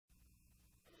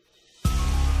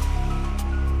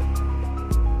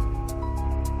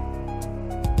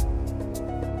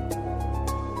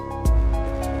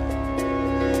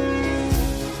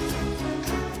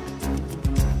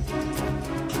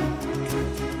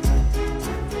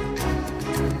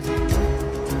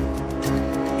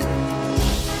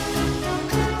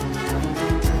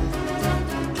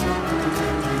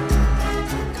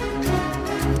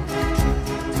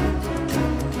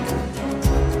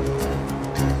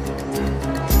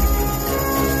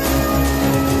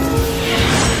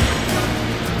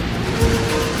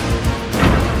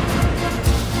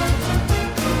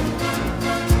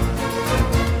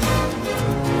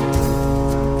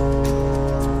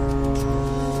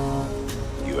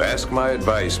ask my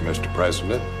advice, Mr.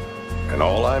 President. And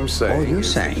all I'm saying All you're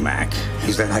saying, Mac,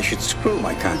 is that I should screw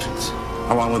my conscience,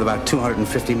 along with about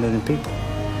 250 million people,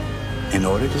 in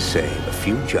order to save a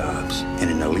few jobs in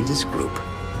an elitist group,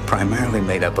 primarily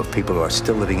made up of people who are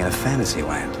still living in a fantasy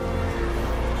land.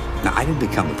 Now, I didn't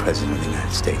become the President of the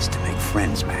United States to make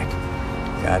friends, Mac.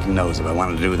 God knows if I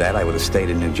wanted to do that, I would have stayed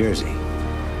in New Jersey.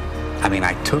 I mean,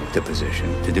 I took the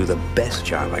position to do the best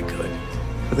job I could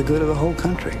for the good of the whole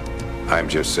country. I'm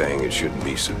just saying it shouldn't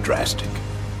be so drastic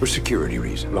for security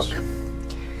reasons. Look,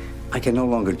 I can no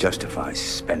longer justify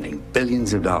spending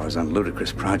billions of dollars on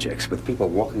ludicrous projects with people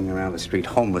walking around the street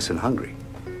homeless and hungry.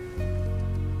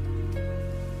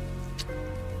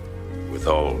 With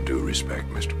all due respect,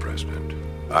 Mr. President,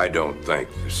 I don't think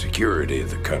the security of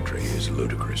the country is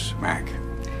ludicrous. Mac,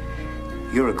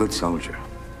 you're a good soldier.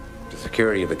 The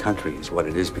security of the country is what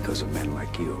it is because of men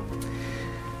like you.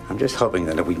 I'm just hoping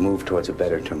that if we move towards a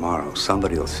better tomorrow,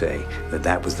 somebody will say that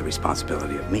that was the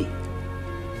responsibility of me.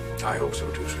 I hope so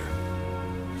too, sir.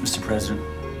 Mr. President,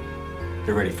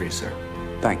 they're ready for you, sir.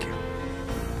 Thank you.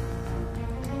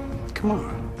 Come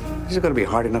on. This is going to be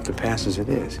hard enough to pass as it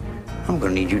is. I'm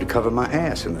going to need you to cover my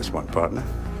ass in this one, partner.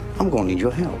 I'm going to need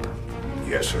your help.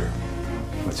 Yes, sir.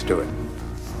 Let's do it.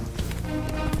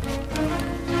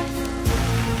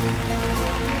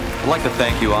 I'd like to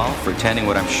thank you all for attending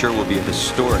what I'm sure will be a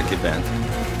historic event.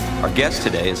 Our guest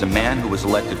today is a man who was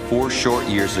elected 4 short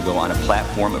years ago on a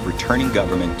platform of returning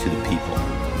government to the people.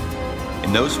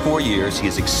 In those 4 years, he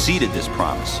has exceeded this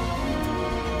promise.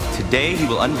 Today, he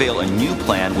will unveil a new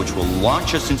plan which will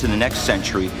launch us into the next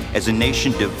century as a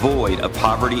nation devoid of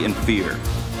poverty and fear.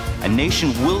 A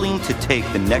nation willing to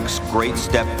take the next great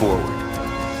step forward.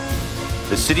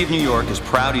 The city of New York is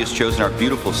proud he has chosen our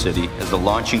beautiful city as the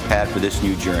launching pad for this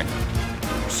new journey.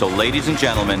 So, ladies and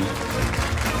gentlemen,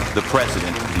 the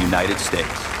President of the United States.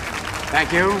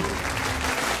 Thank you.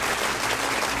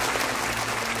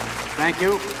 Thank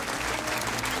you.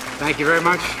 Thank you very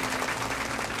much.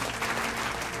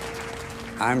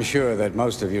 I'm sure that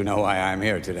most of you know why I'm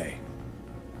here today.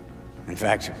 In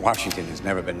fact, Washington has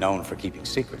never been known for keeping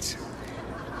secrets.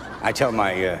 I tell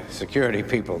my security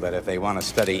people that if they want to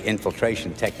study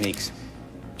infiltration techniques,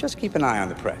 just keep an eye on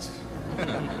the press.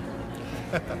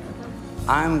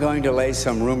 I'm going to lay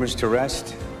some rumors to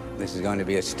rest. This is going to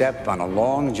be a step on a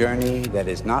long journey that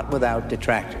is not without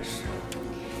detractors.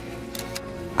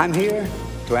 I'm here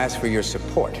to ask for your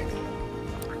support.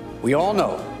 We all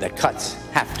know that cuts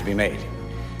have to be made.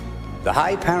 The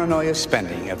high paranoia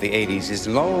spending of the 80s is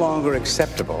no longer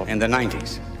acceptable in the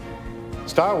 90s.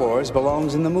 Star Wars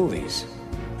belongs in the movies,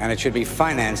 and it should be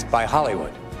financed by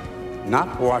Hollywood,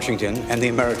 not Washington and the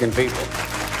American people.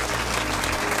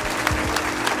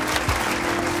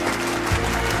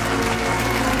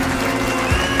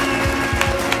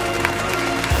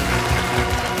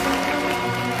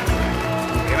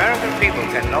 The American people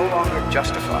can no longer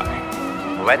justify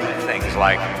letting things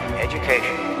like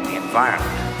education, the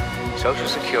environment, Social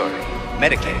Security,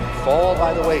 Medicaid fall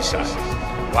by the wayside,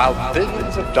 while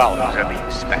billions of dollars are being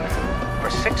spent for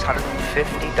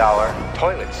 $650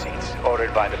 toilet seats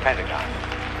ordered by the Pentagon.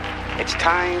 It's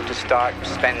time to start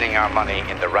spending our money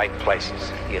in the right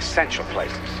places, the essential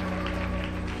places.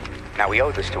 Now, we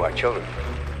owe this to our children.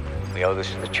 We owe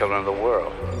this to the children of the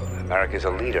world. America is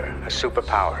a leader, a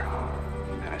superpower.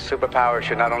 And a superpower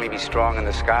should not only be strong in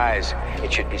the skies,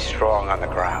 it should be strong on the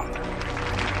ground.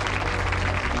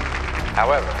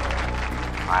 However,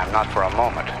 I am not for a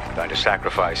moment going to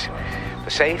sacrifice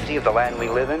the safety of the land we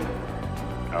live in,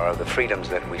 or of the freedoms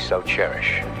that we so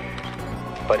cherish.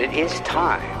 But it is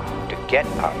time to get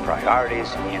our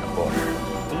priorities in order.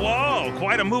 Whoa,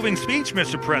 quite a moving speech,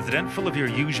 Mr. President, full of your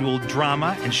usual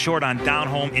drama and short on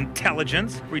down-home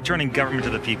intelligence, returning government to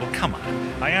the people. Come on,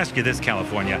 I ask you this,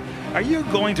 California. Are you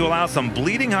going to allow some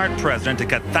bleeding-heart president to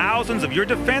cut thousands of your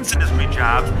defense industry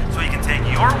jobs so he can take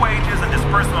your wages and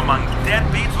disperse them among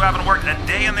deadbeats who haven't worked a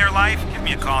day in their life? Give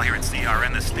me a call here at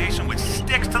CRN, the station which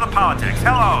sticks to the politics.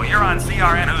 Hello, you're on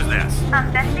CRN. Who's this?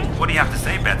 Betsy? What do you have to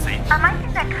say, Betsy? I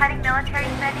think that cutting military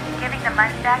spending and giving the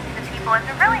money back to the people is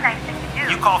a really nice thing to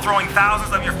do. You call throwing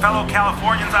thousands of your fellow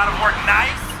Californians out of work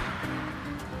nice?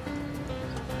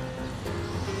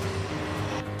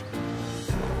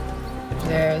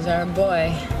 There's our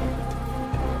boy.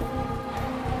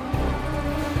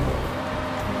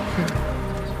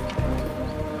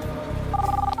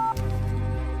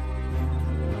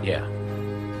 Yeah.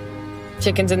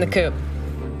 Chicken's in the coop.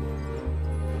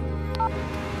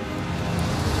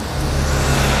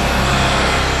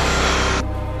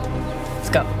 Let's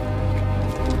go.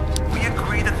 We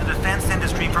agree that the defense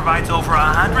industry provides over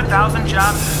 100,000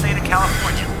 jobs in the state of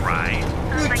California, right?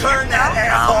 But turn that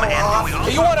asshole off.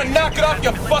 Hey, you wanna knock it off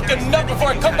your fucking nut before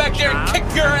I come back there and kick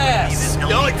your ass?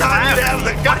 The only time you have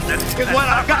the guts is when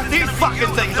I've got these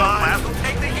fucking things on.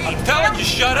 I'm telling you,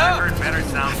 shut up.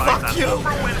 Fuck you.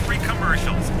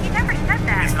 Commercials. He never said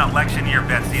that. It's an election year,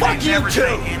 Betsy. Fuck They you never too.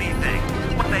 say anything.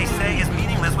 What they say is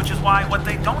meaningless, which is why what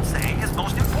they don't say is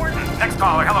most important. Next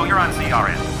caller. Hello, you're on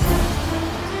CRN.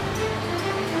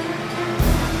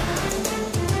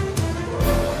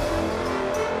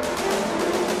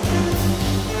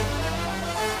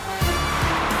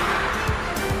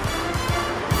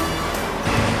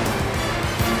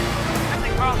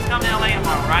 Come to LA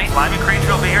tomorrow, right? Slimy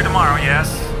Creature will be here tomorrow,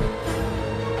 yes.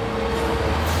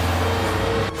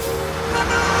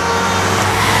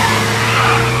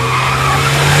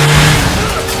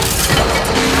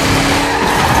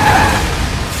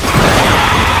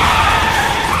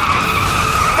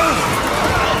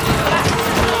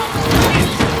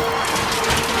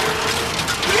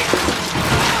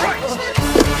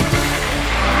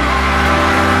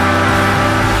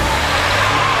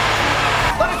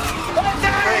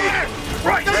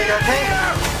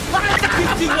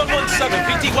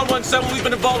 PT-117, we've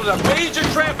been involved in a major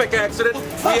traffic accident.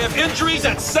 We have injuries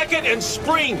at 2nd and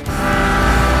Spring.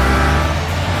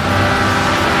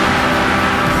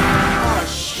 Oh,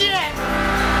 shit!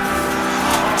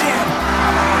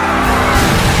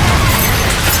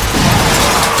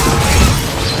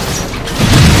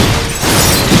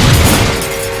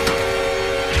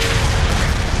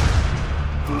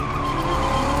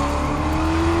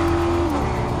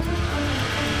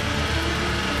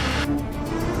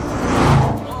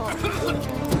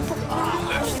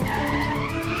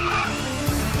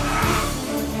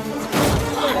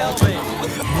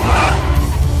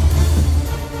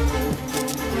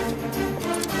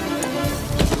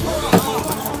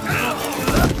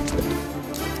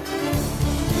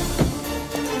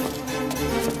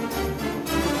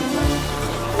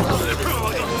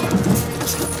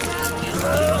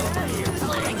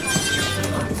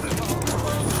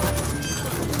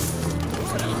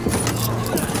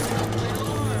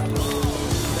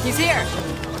 He's here.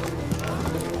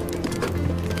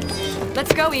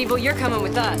 Let's go, Evil. You're coming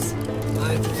with us.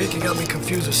 I think you got me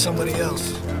confused with somebody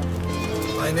else.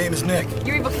 My name is Nick.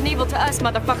 You're Evil Knievel to us,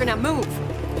 motherfucker. Now move.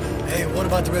 Hey, what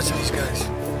about the rest of these guys?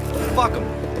 Fuck them.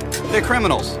 They're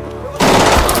criminals.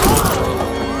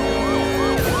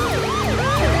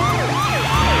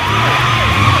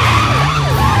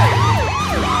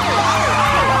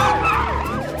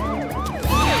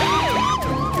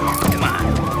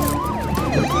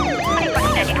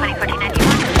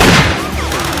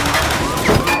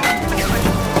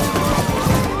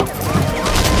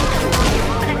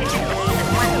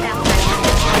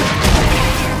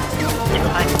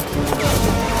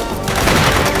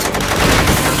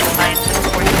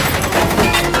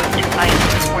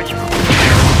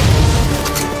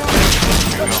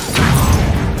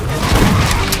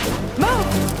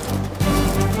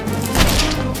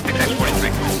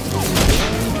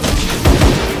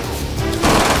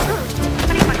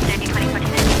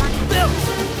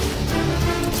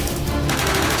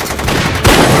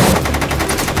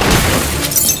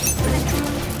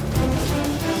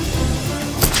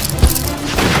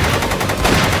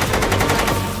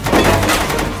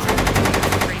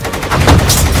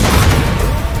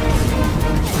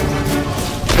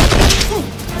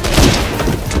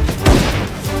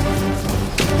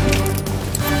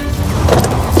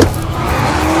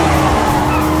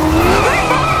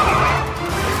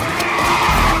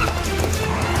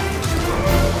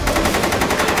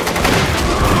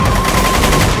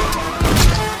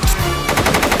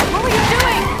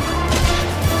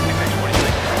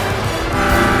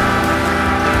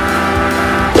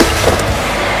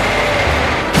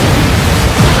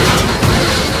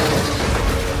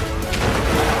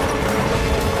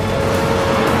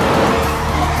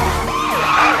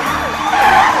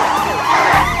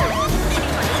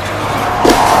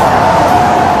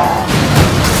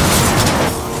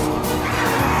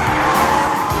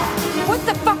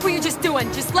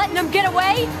 Just letting them get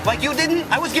away? Like you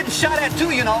didn't? I was getting shot at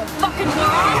too, you know. Fucking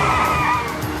moron!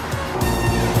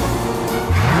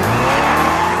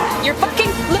 You're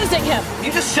fucking losing him!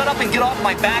 You just shut up and get off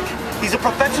my back. He's a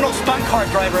professional stunt car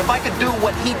driver. If I could do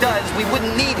what he does, we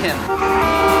wouldn't need him.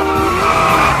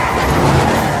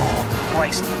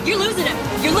 Christ. You're losing him!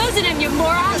 You're losing him, you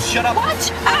moron! Just shut up.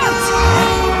 Watch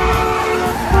out!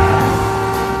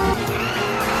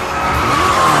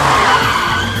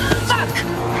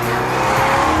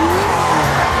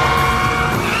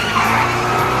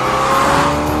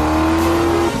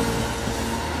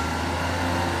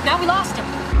 Now we lost him.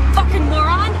 Fucking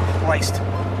moron! Christ.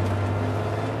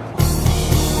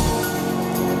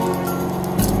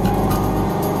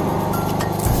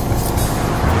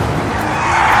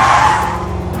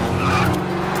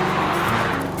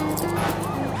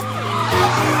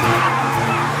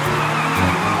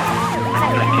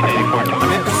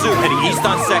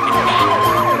 First on second.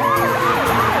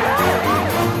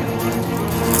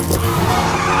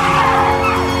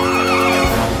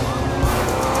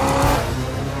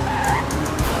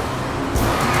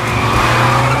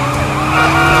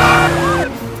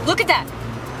 Look at that!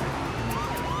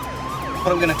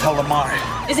 What am I gonna tell Lamar?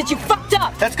 Is it you fucked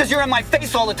up? That's because you're in my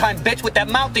face all the time, bitch, with that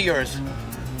mouth of yours.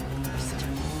 You're such a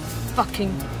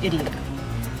fucking idiot.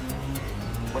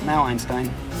 What now,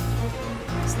 Einstein?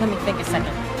 Just let me think a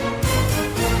second.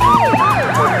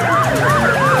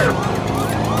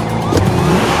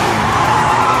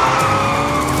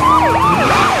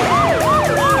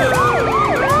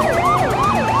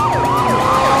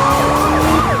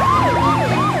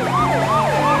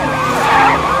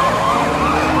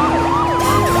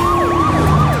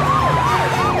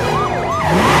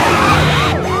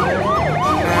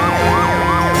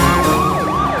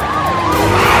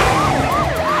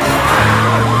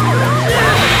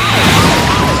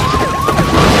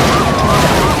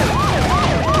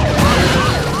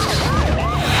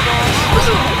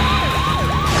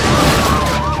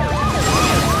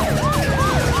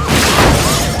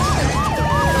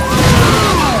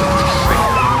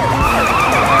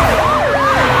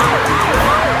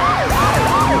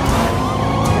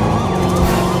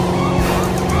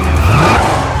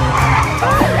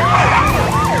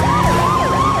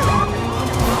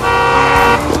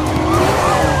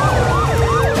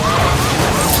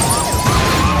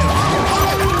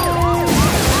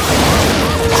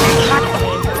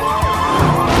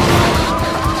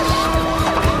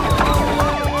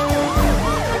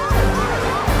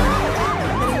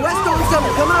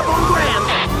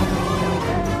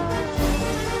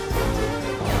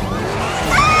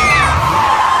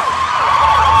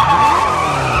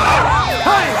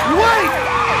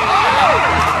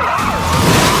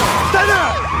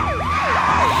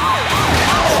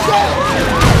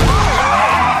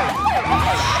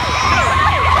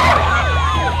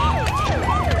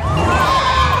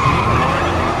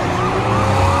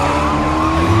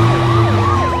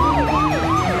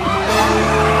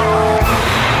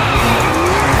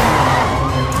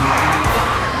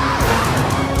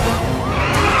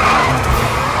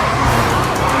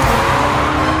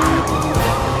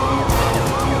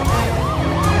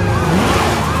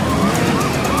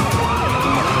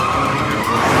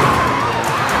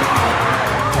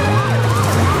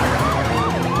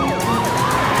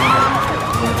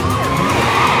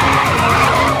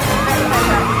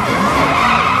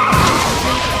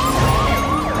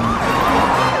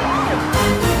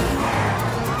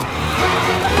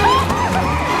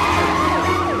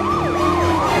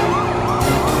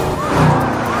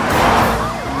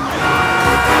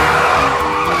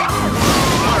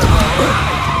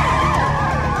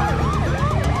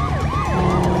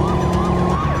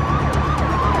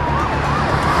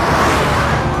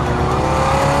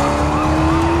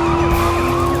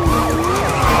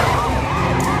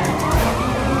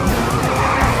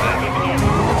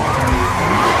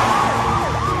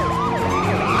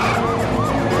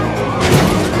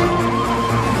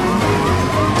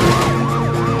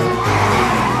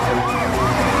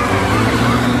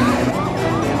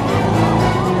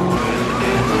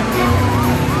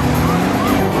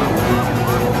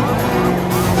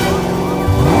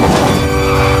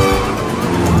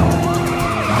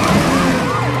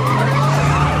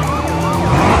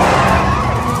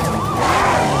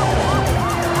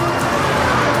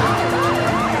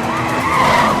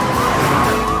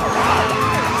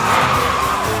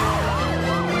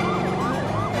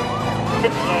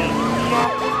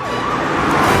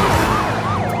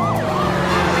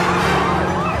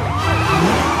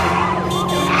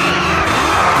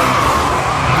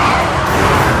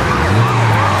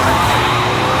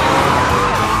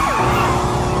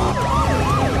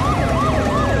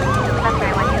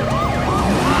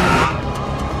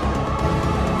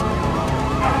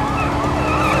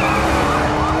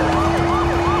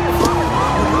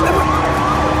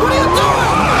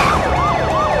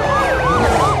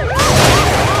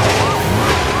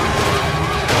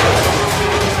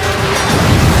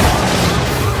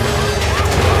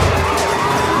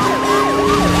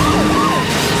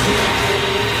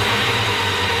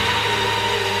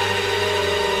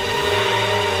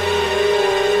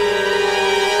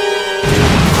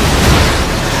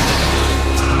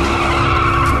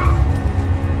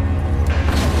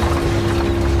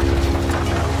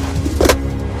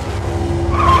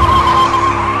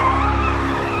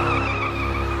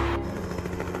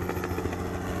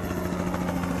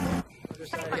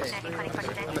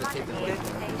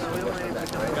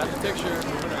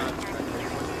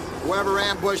 Whoever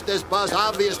ambushed this bus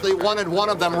obviously wanted one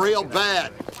of them real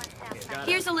bad.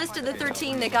 Here's a list of the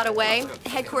 13 that got away.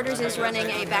 Headquarters is running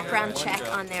a background check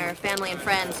on their family and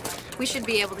friends. We should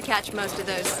be able to catch most of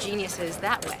those geniuses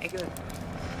that way.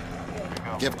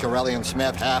 Give Corelli and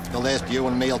Smith half the list. You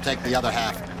and me'll take the other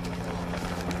half.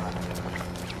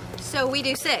 So we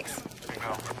do 6.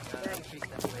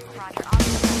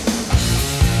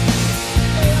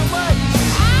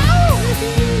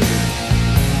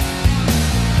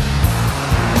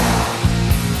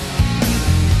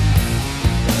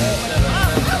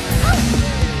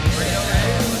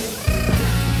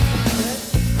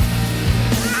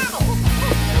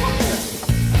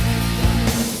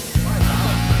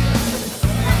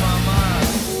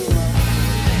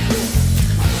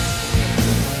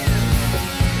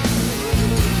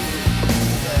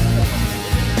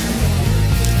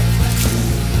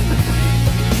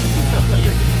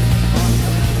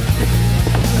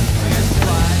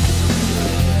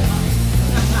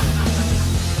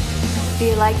 Do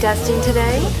you like dusting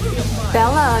today?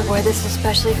 Bella, I wore this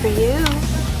especially for you.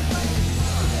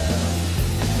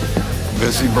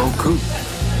 Merci beaucoup.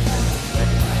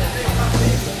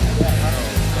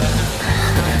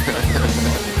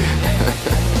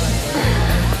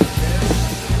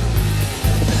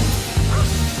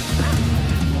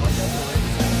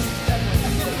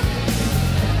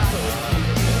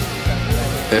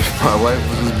 If my wife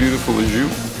was as beautiful as you,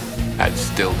 I'd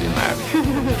still be married.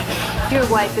 If your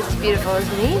wife is as beautiful as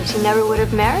me, she never would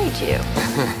have married you.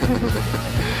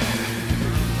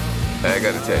 I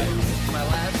gotta tell you,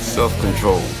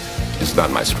 self-control is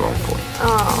not my strong point.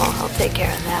 Oh, I'll take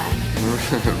care of that.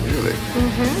 Really?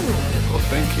 Mm-hmm. Well,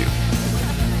 thank you.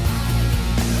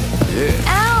 Yeah.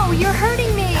 Ow, you're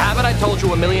hurting me. Haven't I told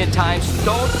you a million times,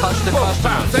 don't touch the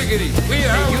customers? Take it easy.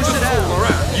 Hey, you sit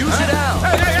down. You sit down.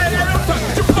 Hey, don't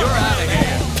touch it. You're out of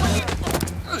here.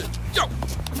 Yo.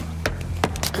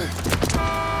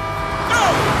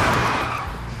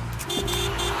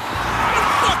 Where the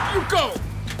fuck you go?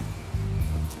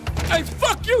 Hey,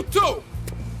 fuck you too!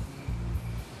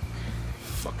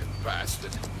 Fucking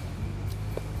bastard.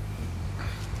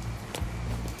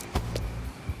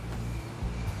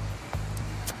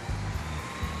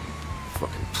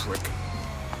 Fucking prick.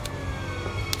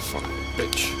 Fucking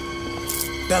bitch.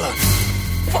 Bella.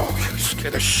 Fuck, you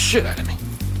scared the shit out of me.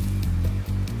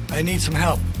 I need some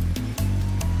help.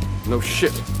 No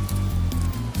shit.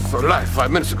 For life,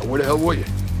 5 minutes ago, where the hell were you?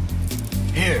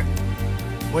 Here.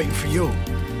 Waiting for you.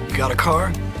 You got a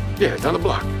car? Yeah, down the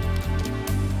block.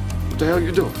 What the hell are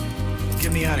you doing?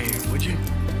 Get me out of here, would you?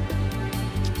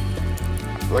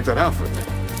 I like that outfit.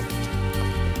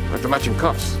 I like the matching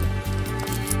cuffs.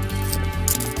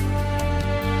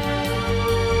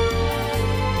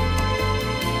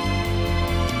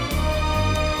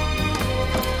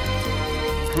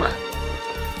 Come on.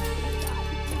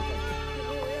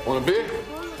 Want a beer?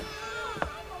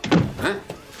 Huh?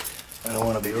 I don't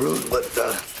want to be rude, but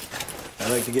I'd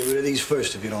like to get rid of these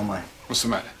first, if you don't mind. What's the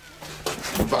matter?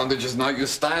 Bondage is not your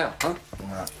style, huh?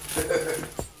 No.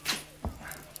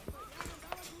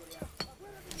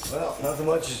 Well, nothing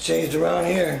much has changed around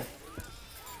here.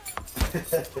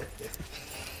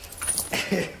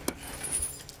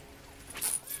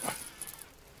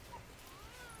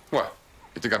 What?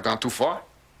 You think I've gone too far?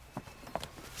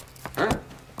 Huh?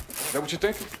 Is that what you're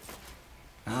thinking?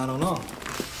 I don't know.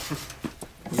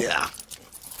 Yeah.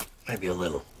 Maybe a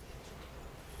little.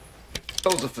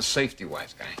 Those are for safety,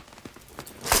 wise guy.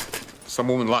 Some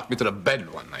woman locked me to the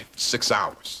bed one night for 6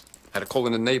 hours. Had to call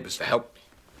in the neighbors to help me.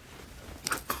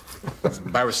 It's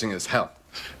embarrassing as hell.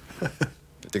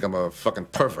 They think I'm a fucking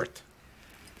pervert.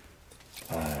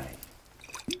 All right.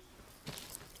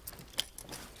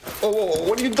 Oh,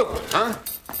 what are you doing, huh?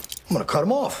 I'm gonna cut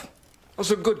them off.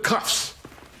 Those are good cuffs.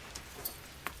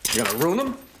 You gonna ruin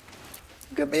them?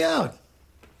 Get me out.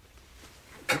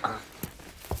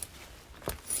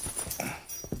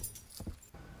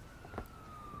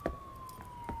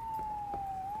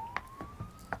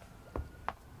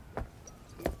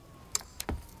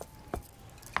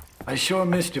 I sure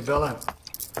missed you, Bella.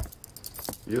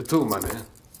 You too, my man.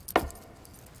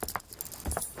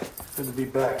 Good to be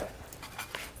back.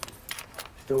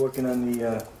 Still working on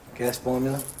the gas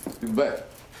formula? You bet.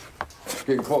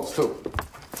 Getting close, too.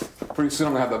 Pretty soon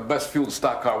I'm gonna have the best fuel the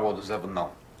stock car world has ever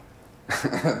known.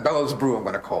 Bella's Brew, I'm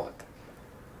gonna call it.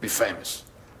 Be famous.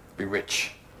 Be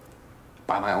rich.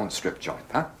 Buy my own strip joint,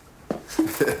 huh?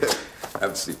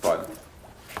 Have a seat, partner.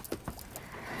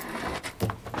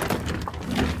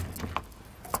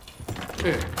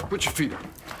 Here, put your feet up.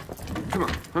 Come on,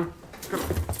 huh? Come on.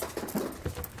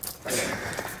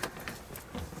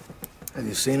 Have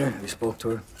you seen her? Have you spoke to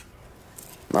her?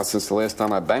 Not since the last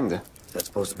time I banged her. Is that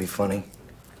supposed to be funny?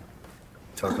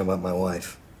 talking about my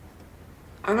wife.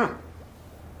 I know.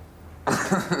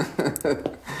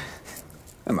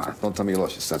 Come on, don't tell me you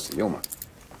lost your sense of humor.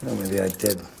 Well, maybe I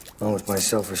did. Along with my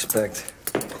self-respect,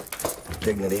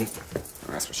 dignity.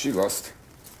 That's what she lost.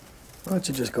 Why don't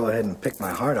you just go ahead and pick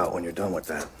my heart out when you're done with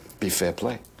that? Be fair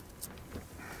play.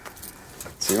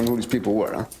 So you don't know who these people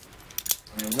were, huh?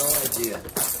 I have no idea.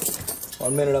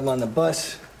 1 minute I'm on the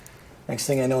bus. Next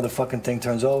thing I know, the fucking thing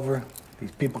turns over.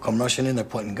 These people come rushing in. They're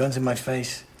pointing guns in my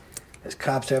face. There's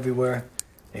cops everywhere.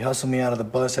 They hustle me out of the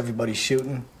bus. Everybody's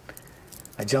shooting.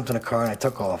 I jumped in a car and I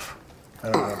took off.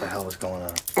 I don't know what the hell was going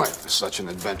on. Life is such an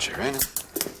adventure, ain't it?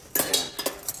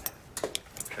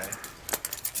 Okay.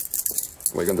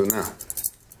 What are you gonna do now?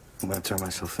 I'm gonna turn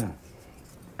myself in.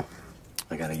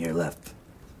 I got a year left.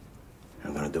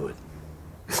 I'm gonna do it.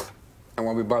 And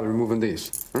why we bother removing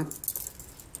these, huh?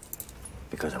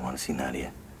 Because I want to see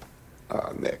Nadia.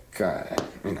 Oh, Nick,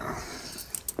 you know.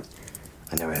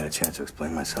 I never had a chance to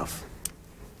explain myself.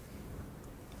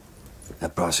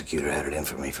 That prosecutor had it in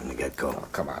for me from the get-go. Oh,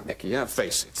 come on, Nicky. Yeah,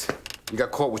 face it. You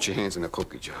got caught with your hands in a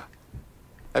cookie jar.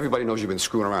 Everybody knows you've been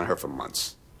screwing around her for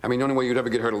months. I mean, the only way you'd ever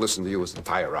get her to listen to you is to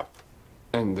tie her up.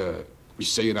 And, you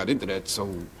say you're not into that, so...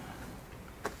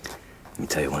 Let me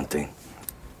tell you one thing.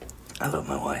 I love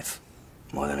my wife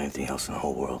more than anything else in the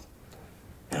whole world.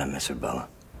 And I miss her, Bella.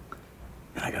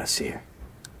 And I gotta see her,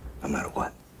 no matter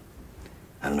what.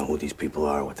 I don't know who these people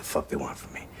are or what the fuck they want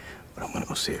from me, but I'm gonna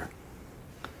go see her.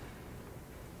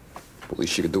 The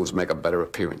least she could do is make a better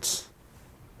appearance.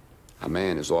 A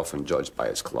man is often judged by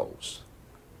his clothes.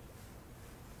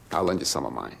 I'll lend you some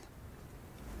of mine.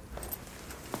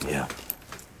 Yeah.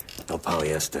 No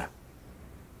polyester.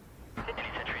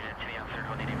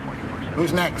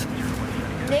 Who's next?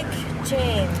 Nick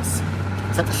James.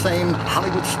 Is that the same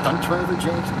Hollywood stunt driver,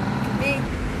 James? Me.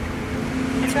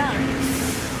 What's wrong?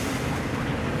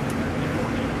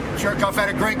 Cherkoff had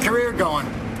a great career going.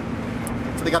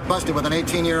 So they got busted with an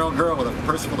 18-year-old girl with a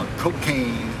purse full of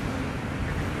cocaine.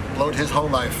 Blowed his whole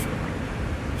life.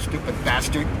 Stupid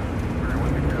bastard.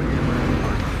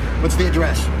 What's the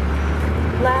address?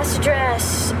 Last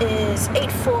address is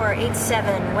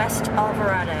 8487 West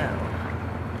Alvarado.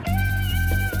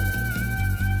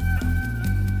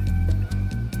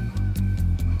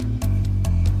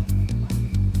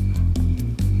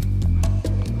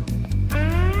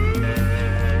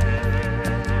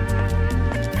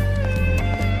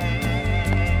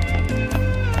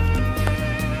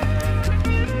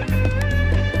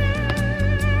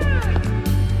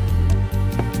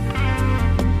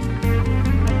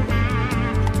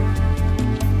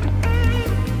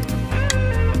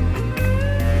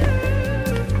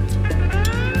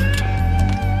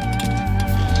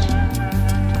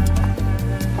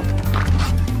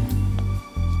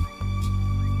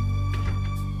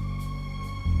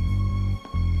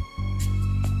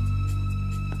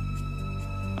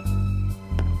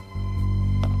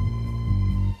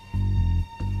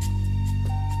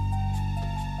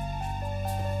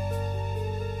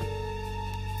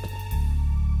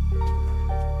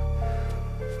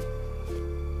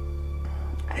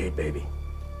 Hey, baby.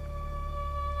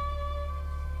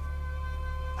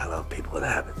 I love people with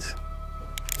habits.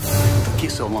 Took you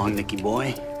so long, Nicky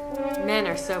boy. Men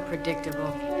are so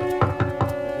predictable.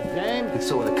 James? And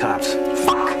so are the cops.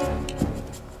 Fuck!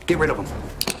 Get rid of them.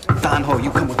 Don Ho, you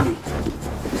come with me.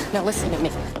 Now listen to me,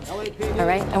 all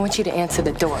right? I want you to answer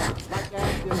the door.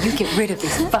 You get rid of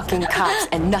these fucking cops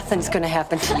and nothing's gonna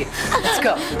happen to you. Let's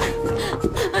go.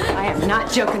 I am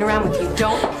not joking around with you.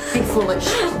 Don't be foolish.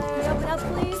 Open up,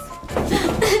 please.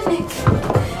 Nick.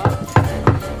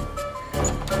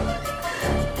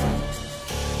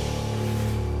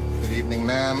 Good evening,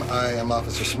 ma'am. I am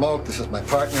Officer Smoke. This is my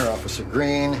partner, Officer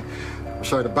Green. We're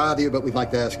sorry to bother you, but we'd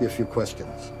like to ask you a few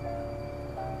questions.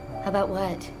 About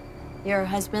what? Your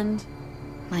husband?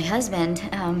 My husband?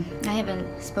 I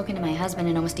haven't spoken to my husband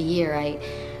in almost a year. I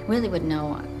really wouldn't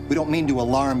know. We don't mean to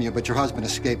alarm you, but your husband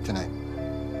escaped tonight.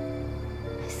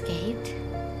 Escaped?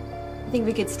 I think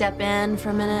we could step in for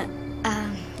a minute.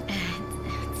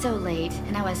 It's so late,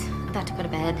 and I was about to go to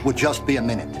bed. Would just be a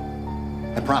minute.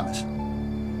 I promise.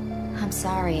 I'm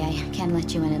sorry. I can't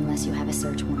let you in unless you have a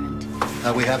search warrant.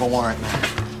 We have a warrant,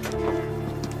 ma'am.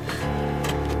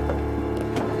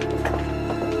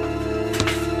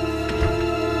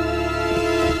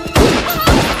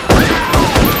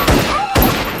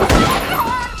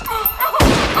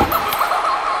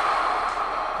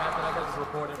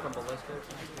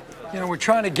 You know, we're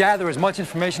trying to gather as much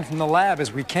information from the lab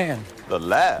as we can. The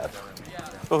lab?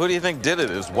 Well, who do you think did it?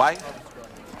 His wife?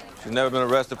 She's never been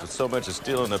arrested for so much as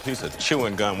stealing a piece of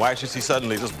chewing gum. Why should she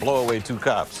suddenly just blow away 2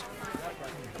 cops?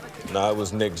 No, it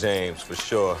was Nick James, for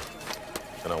sure.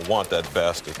 And I want that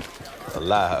bastard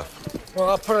alive. Well,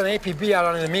 I'll put an APB out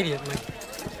on it immediately.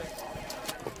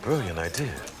 Brilliant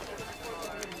idea.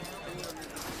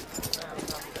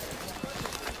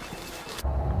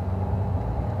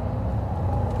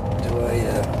 Do I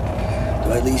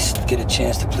at least get a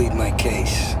chance to plead my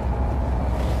case?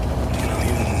 You know,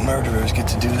 even murderers get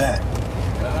to do that.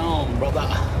 Come on, brother.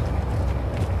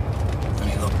 I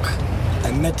mean, look,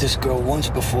 I met this girl once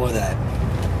before that.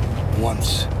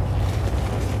 Once.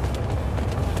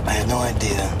 I had no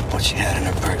idea what she had in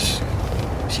her purse.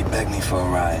 She begged me for a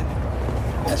ride.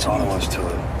 That's all there was to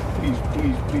it. Please,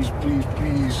 please, please, please,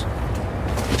 please.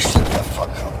 Shut the fuck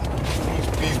up. Please,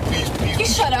 please, please, please. You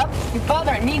shut up. You're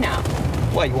bothering me now.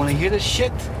 What, you want to hear this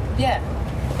shit? Yeah.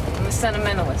 I'm a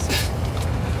sentimentalist.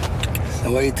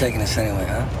 So where are you taking us anyway,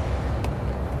 huh?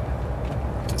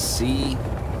 To see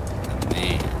the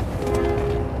man.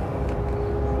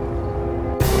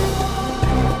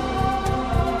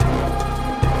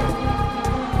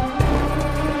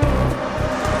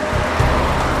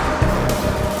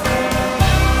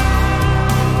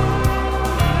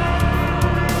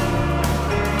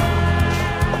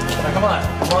 Come on,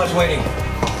 Lamar's waiting.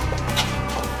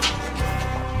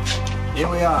 Here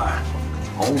we are.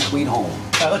 Home sweet home. All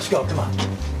right, let's go, come on.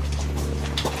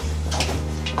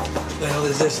 The hell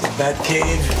is this, the Bat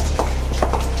Cave?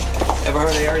 Ever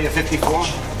heard of Area 54?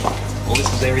 Well,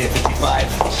 this is Area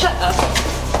 55. Shut up.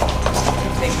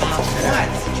 Big mouth. What?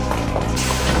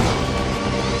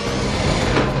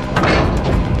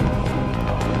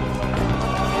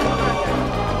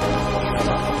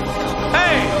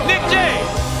 Hey, Nick James!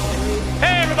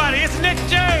 Hey, everybody, it's Nick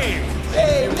James!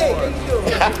 Hey, Nick, how you doing?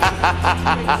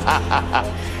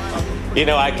 You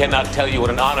know, I cannot tell you what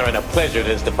an honor and a pleasure it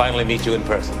is to finally meet you in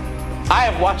person. I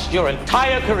have watched your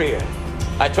entire career.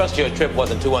 I trust your trip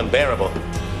wasn't too unbearable.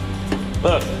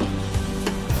 Look,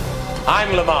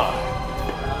 I'm Lamar.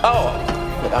 Oh,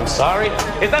 I'm sorry.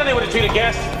 Is that any way to treat a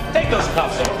guest? Take those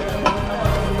cuffs off.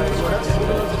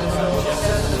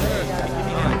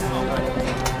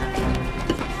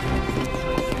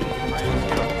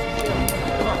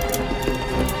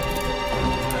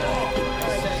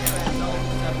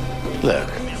 Look.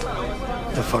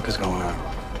 What the fuck is going on?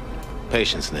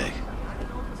 Patience, Nick.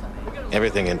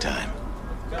 Everything in time.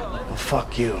 Well,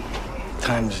 fuck you.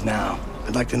 Time's now.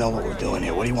 I'd like to know what we're doing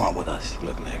here. What do you want with us?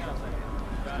 Look, Nick.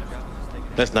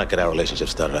 Let's not get our relationship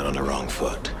started out on the wrong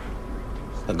foot.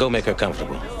 Now go make her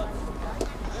comfortable.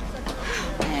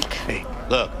 Nick. Hey.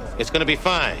 Look, it's gonna be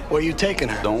fine. Where are you taking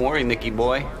her? Don't worry, Nicky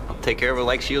boy. I'll take care of her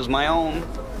like she was my own.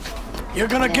 You're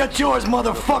gonna get yours,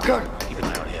 motherfucker! Keep an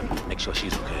eye on him. Make sure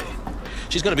she's okay.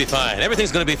 She's gonna be fine.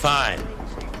 Everything's gonna be fine.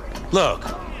 Look,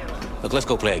 let's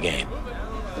go play a game.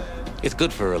 It's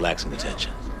good for relaxing the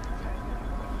tension.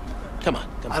 Come on,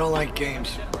 come on. I don't like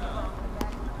games.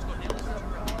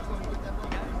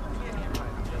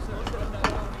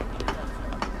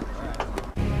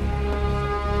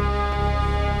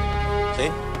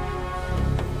 See?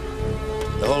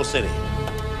 The whole city.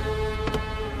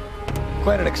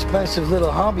 Quite an expensive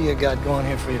little hobby you got going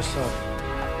here for yourself.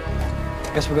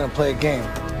 Guess we're gonna play a game.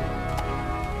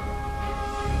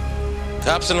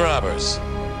 Cops and robbers.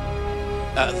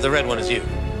 The red one is you,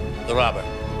 the robber.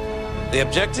 The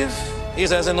objective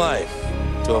is as in life,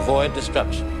 to avoid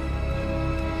destruction.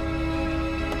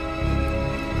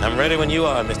 I'm ready when you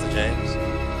are, Mr. James.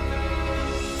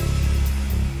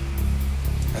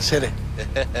 Let's hit it.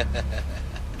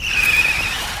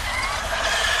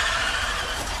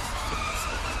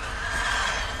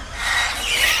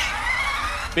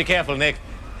 Be careful, Nick.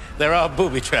 There are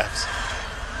booby traps.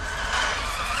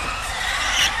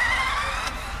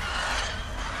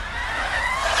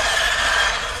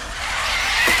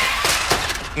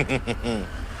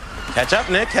 Catch up,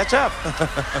 Nick, catch up.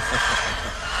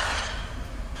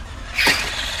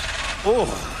 Ooh.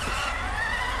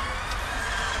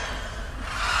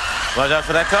 Watch out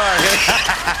for that car.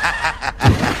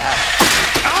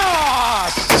 Oh,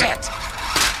 shit.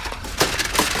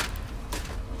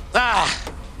 Ah.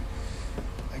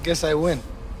 I guess I win.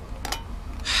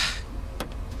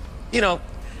 You know,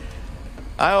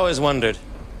 I always wondered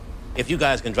if you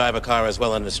guys can drive a car as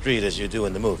well on the street as you do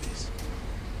in the movies.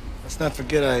 Let's not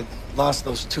forget I lost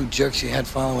those 2 jerks you had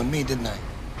following me, didn't I?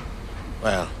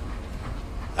 Well,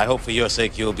 I hope for your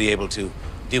sake you'll be able to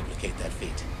duplicate that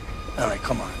feat. All right,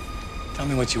 come on. Tell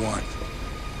me what you want.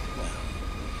 Well,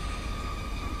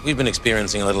 we've been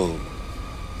experiencing a little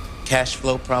cash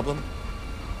flow problem.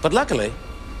 But luckily,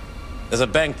 there's a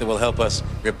bank that will help us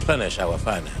replenish our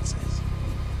finances.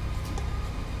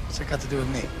 What's that got to do with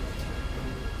me?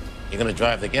 You're gonna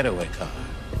drive the getaway car.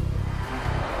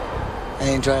 I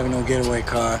ain't driving no getaway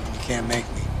car. You can't make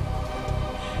me.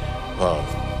 Well,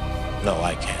 no,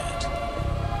 I can't.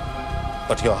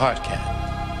 But your heart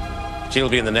can. She'll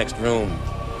be in the next room,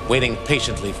 waiting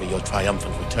patiently for your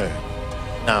triumphant return.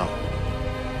 Now,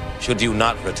 should you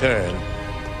not return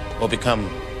or become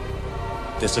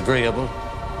disagreeable,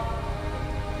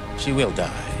 she will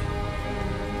die.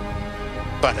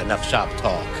 But enough shop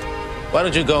talk. Why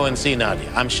don't you go and see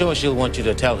Nadia? I'm sure she'll want you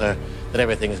to tell her that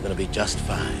everything is going to be just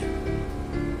fine.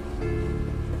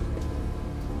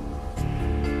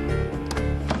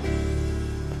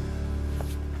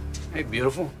 Hey,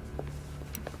 beautiful.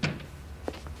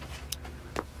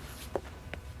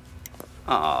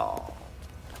 Oh,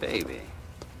 baby.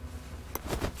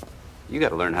 You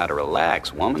gotta learn how to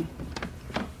relax, woman.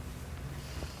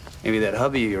 Maybe that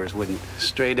hubby of yours wouldn't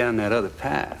stray down that other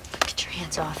path. Get your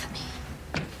hands off of me.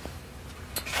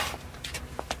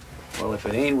 Well, if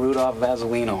it ain't Rudolph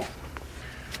Vasilino.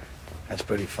 That's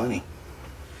pretty funny.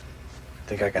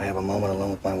 Think I can have a moment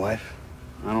alone with my wife?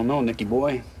 I don't know, Nicky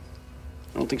boy.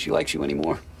 I don't think she likes you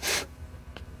anymore.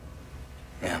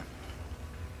 Yeah.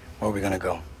 Where are we gonna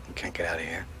go? We can't get out of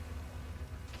here.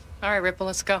 All right, Ripple,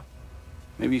 let's go.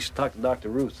 Maybe you should talk to Dr.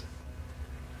 Ruth.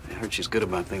 I heard she's good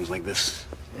about things like this.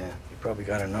 Yeah, you probably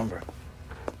got her number.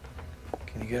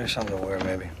 Can you get her something to wear,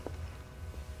 maybe?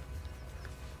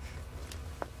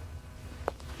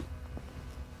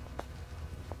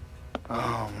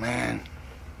 Oh, man.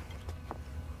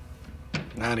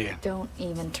 Nadia. Don't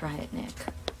even try it, Nick.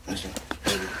 Listen,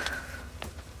 baby.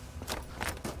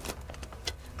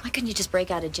 Why couldn't you just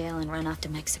break out of jail and run off to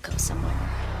Mexico somewhere?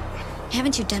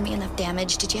 Haven't you done me enough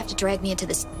damage? Did you have to drag me into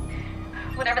this...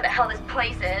 whatever the hell this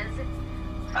place is?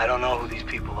 I don't know who these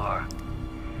people are.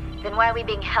 Then why are we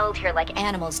being held here like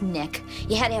animals, Nick?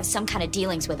 You had to have some kind of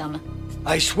dealings with them.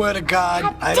 I swear to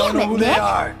God, I don't Damn know it, who Nick. they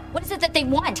are. What is it that they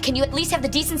want? Can you at least have the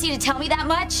decency to tell me that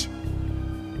much?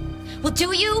 Well,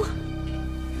 do you?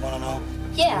 You wanna know?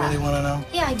 Yeah. You really wanna know?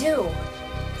 Yeah, I do. You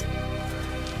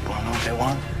wanna know what they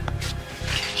want?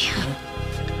 Yeah.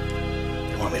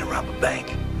 They want me to rob a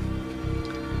bank.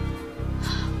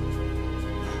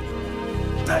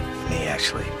 Not me,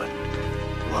 actually, but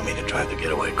they want me to drive the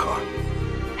getaway car.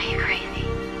 Are you crazy?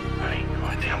 Right. The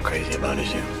only thing I'm crazy about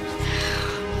is you.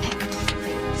 Nick,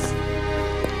 please.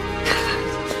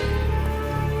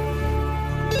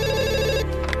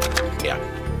 Yeah.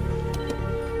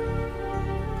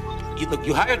 Look,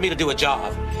 you hired me to do a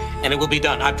job, and it will be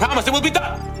done. I promise it will be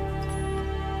done.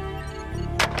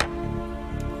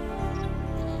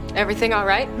 Everything all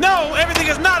right? No, everything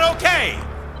is not okay.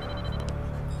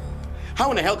 How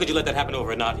in the hell could you let that happen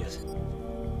over at Nadia's?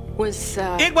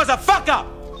 It was a fuck up!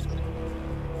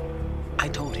 I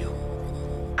told you,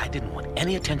 I didn't want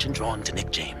any attention drawn to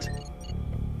Nick James.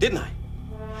 Didn't I?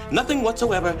 Nothing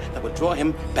whatsoever that would draw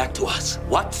him back to us.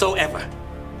 Whatsoever.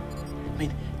 I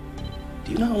mean,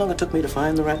 do you know how long it took me to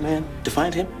find the right man? To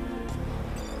find him?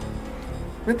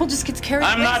 Ripple just gets carried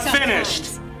away I'm not sometimes.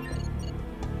 finished!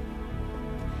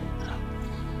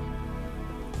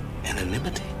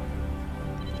 Anonymity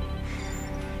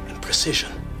and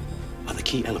precision are the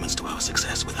key elements to our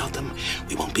success. Without them,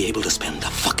 we won't be able to spend a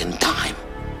fucking dime.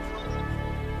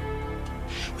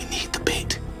 We need the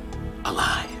bait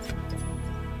alive.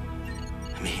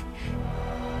 I mean,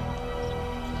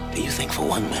 do you think for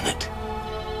 1 minute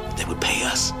they would pay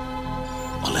us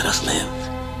or let us live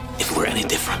if we're any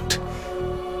different?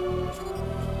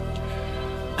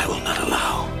 I will not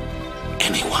allow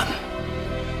anyone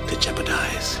to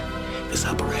jeopardize this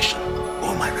operation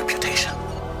or my reputation.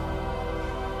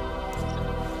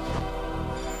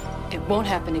 It won't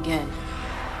happen again.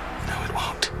 No, it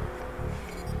won't.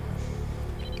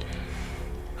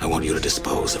 I want you to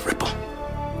dispose of Ripple.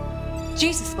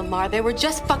 Jesus, Lamar, they were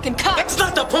just fucking cops. That's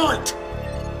not the point!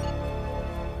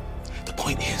 The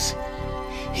point is,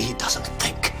 he doesn't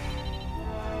think.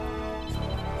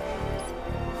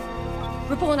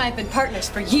 Ripple and I have been partners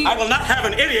for years. I will not have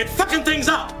an idiot fucking things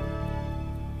up!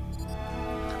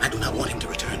 I do not want him to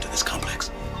return to this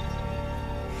complex.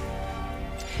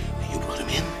 You brought him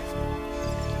in.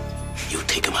 You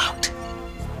take him out.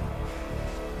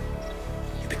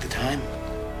 You pick the time.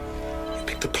 You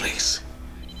pick the place.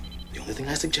 The only thing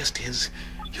I suggest is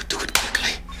you do it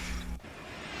quickly.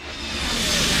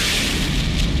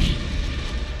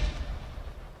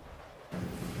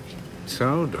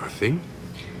 So, Dorothy,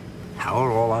 how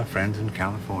are all our friends in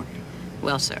California?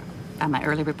 Well, sir, on my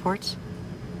early reports,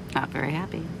 not very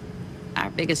happy. Our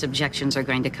biggest objections are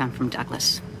going to come from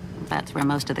Douglas. That's where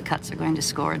most of the cuts are going to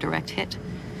score a direct hit.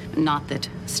 Not that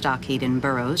Stockheed and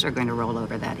Burroughs are going to roll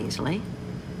over that easily.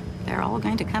 They're all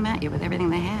going to come at you with everything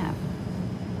they have.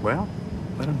 Well,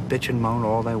 let them bitch and moan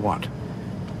all they want.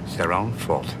 It's their own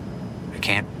fault. They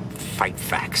can't fight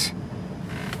facts.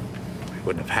 It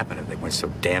wouldn't have happened if they weren't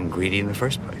so damn greedy in the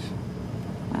first place.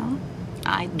 Well,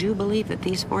 I do believe that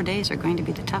these 4 days are going to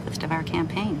be the toughest of our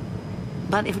campaign.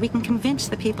 But if we can convince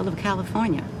the people of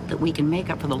California that we can make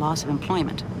up for the loss of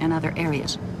employment in other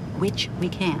areas, which we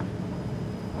can,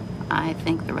 I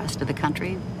think the rest of the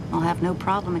country will have no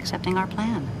problem accepting our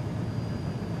plan.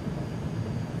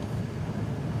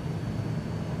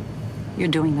 You're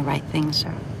doing the right thing,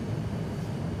 sir.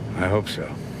 I hope so.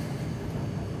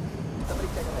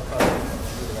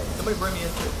 Somebody bring me in.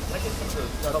 Can I get some food?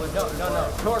 No.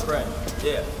 Torque bread.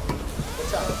 Yeah.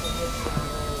 What's up?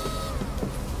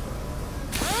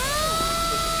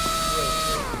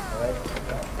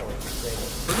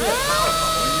 Bring me a power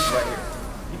pump. Right here.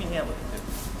 Give me a hand with it.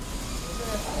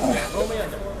 Roll me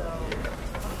under.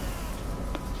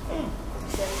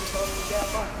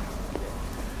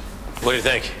 What do you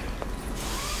think?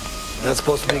 That's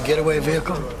supposed to be a getaway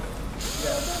vehicle?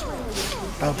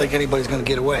 I don't think anybody's gonna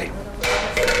get away.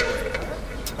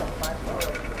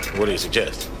 What do you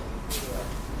suggest?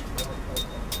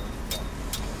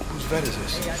 Whose vet is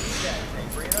this?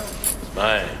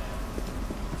 Mine.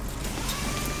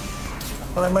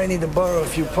 Well, I might need to borrow a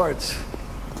few parts.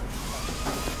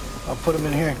 I'll put them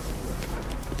in here.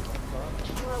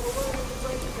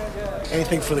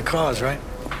 Anything for the cause, right?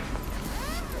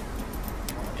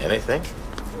 Anything?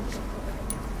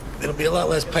 It'll be a lot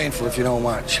less painful if you don't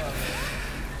watch.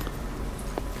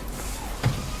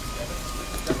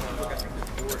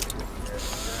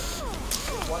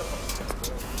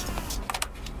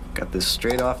 Got this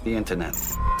straight off the internet.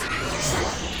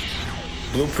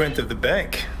 Blueprint of the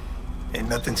bank. Ain't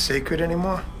nothing sacred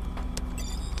anymore?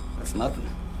 That's nothing.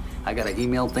 I got an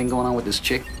email thing going on with this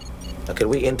chick. Now, can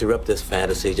we interrupt this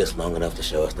fantasy just long enough to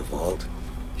show us the vault?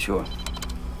 Sure.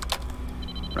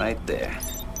 Right there.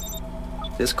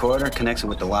 This corridor connects it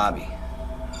with the lobby.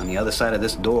 On the other side of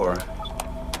this door,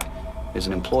 there's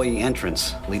an employee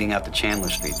entrance leading out to Chandler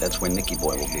Street. That's where Nicky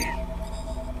Boy will be.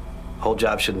 Whole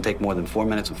job shouldn't take more than 4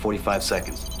 minutes and 45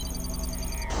 seconds.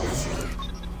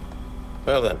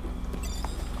 Well then.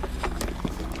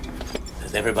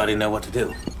 Does everybody know what to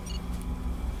do?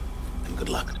 And good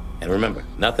luck. And remember,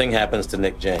 nothing happens to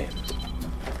Nick James.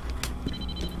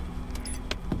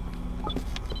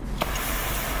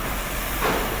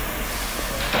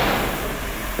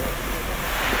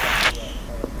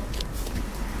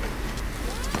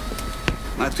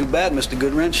 Not too bad, Mr.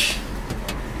 Goodwrench.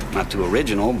 Not too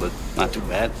original, but not too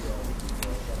bad.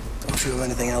 Don't you have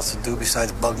anything else to do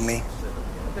besides bug me?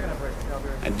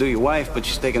 I'd do your wife, but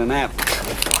she's taking a nap.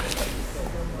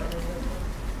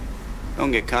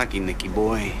 Don't get cocky, Nicky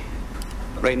Boy.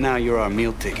 Right now, you're our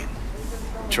meal ticket.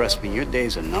 Trust me, your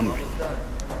days are numbered.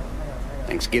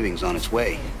 Thanksgiving's on its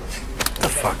way. Get the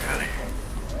fuck out of here.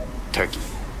 Turkey.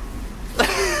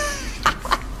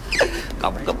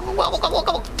 Gobble, gobble, gobble, gobble,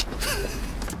 gobble.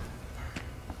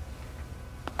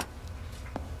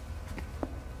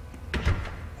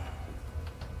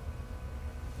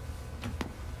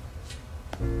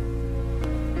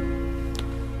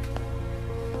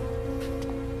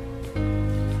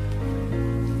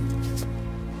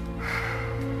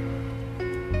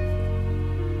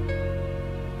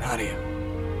 Nadia.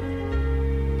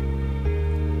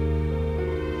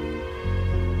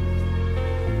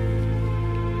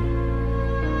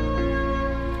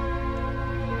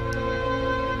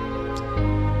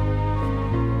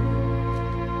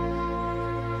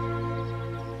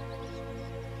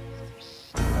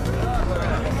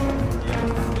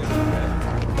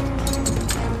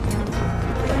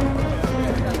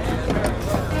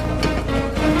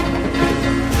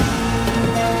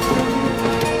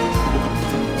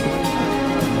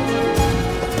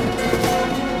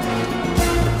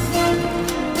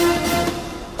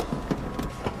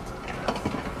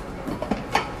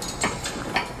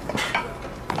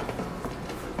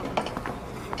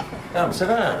 Come, sit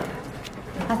down.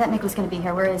 I thought Nick was going to be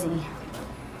here. Where is he?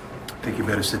 I think you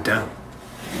better sit down.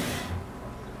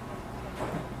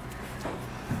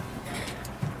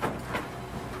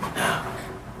 Now.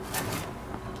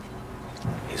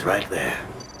 He's right there.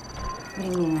 What do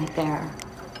you mean right there?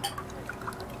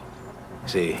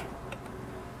 See,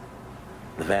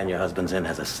 the van your husband's in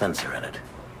has a sensor in it.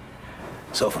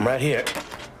 So from right here,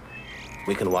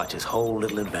 we can watch his whole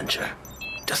little adventure,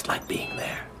 just like being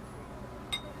there.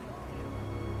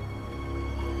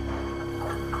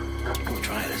 We'll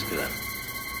try it as good.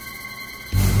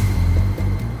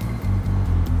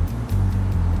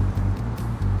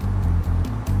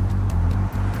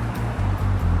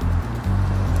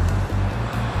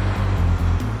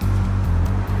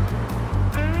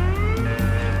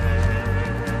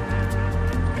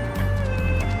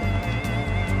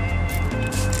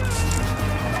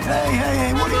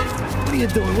 Hey, what are you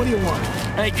doing? What do you want?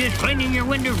 Hey, just cleaning your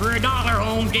window for $1,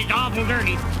 Holmes. It's awful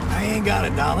dirty. I ain't got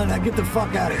 $1. Now get the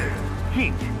fuck out of here.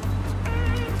 Hey.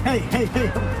 Hey.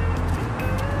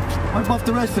 Wipe off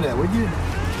the rest of that, would you?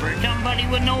 For somebody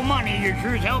with no money, you're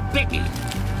sure as hell picky.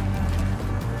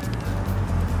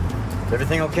 Is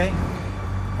everything okay?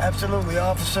 Absolutely,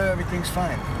 officer. Everything's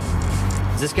fine.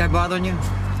 Is this guy bothering you?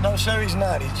 No, sir, he's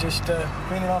not. He's just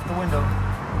cleaning off the window.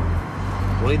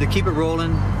 We'll either keep it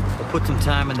rolling or put some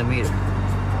time in the meter.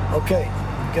 Okay,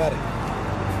 got it.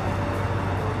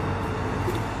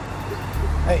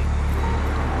 Hey,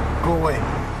 go away.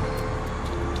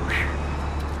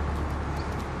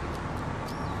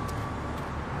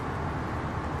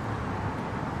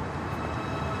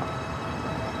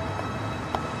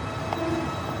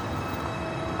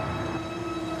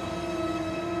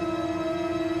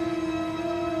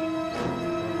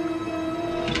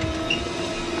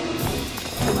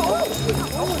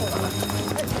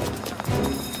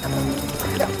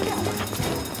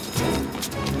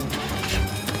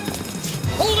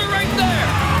 Hold it right there!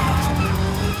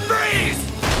 Freeze!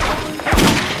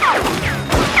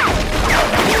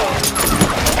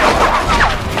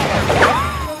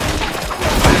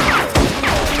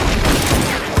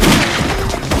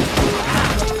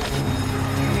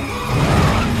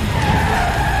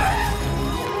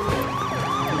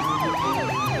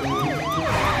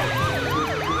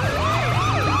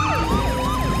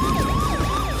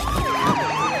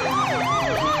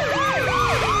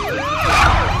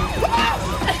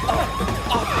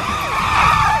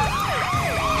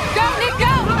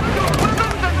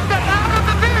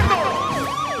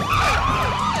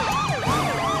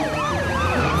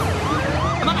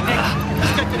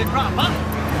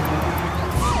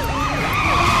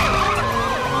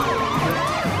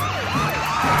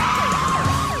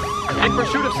 In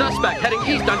pursuit of suspect heading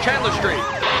east on Chandler Street.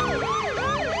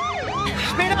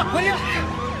 Speed up, will you?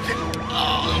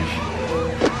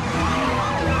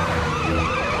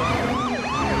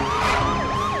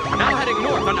 Now heading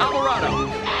north on Alvarado.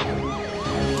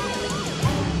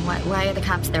 Why are the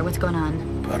cops there? What's going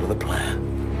on? Part of the plan.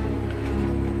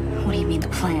 What do you mean, the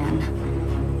plan?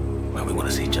 Well, we want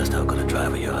to see just how good a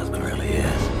driver your husband really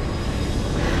is.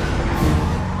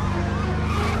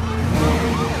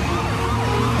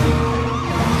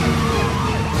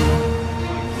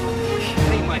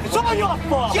 It's all your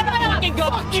fault! Shut up! Fucking go!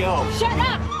 Fuck you! Shut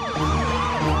up!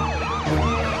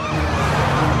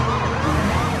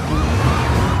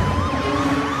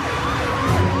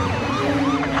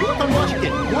 North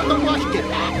on Washington!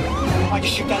 Why'd you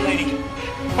shoot that lady?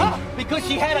 Huh? Because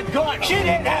she had a gun! She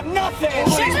didn't have nothing!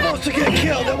 She's supposed to get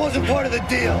killed. That wasn't part of the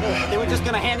deal. They were just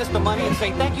gonna hand us the money and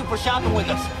say thank you for shopping with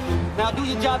us. Now do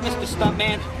your job, Mr.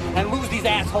 Stuntman, and lose these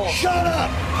assholes. Shut up!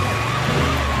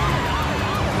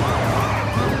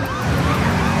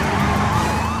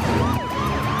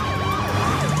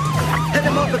 Head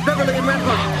him off at Beverly and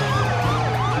Rampart.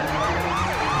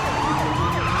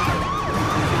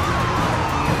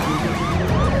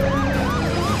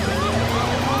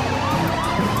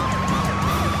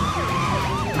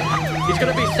 He's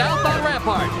gonna be south on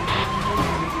Rampart.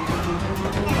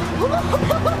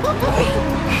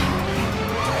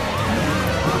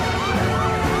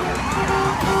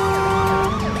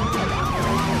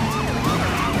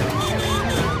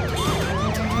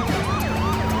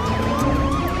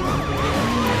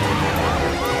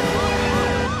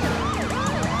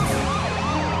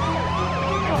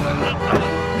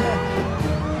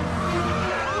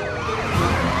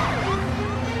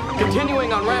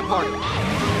 Continuing on Rampart.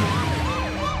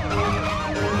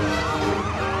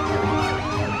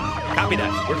 Copy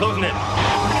that. We're closing in.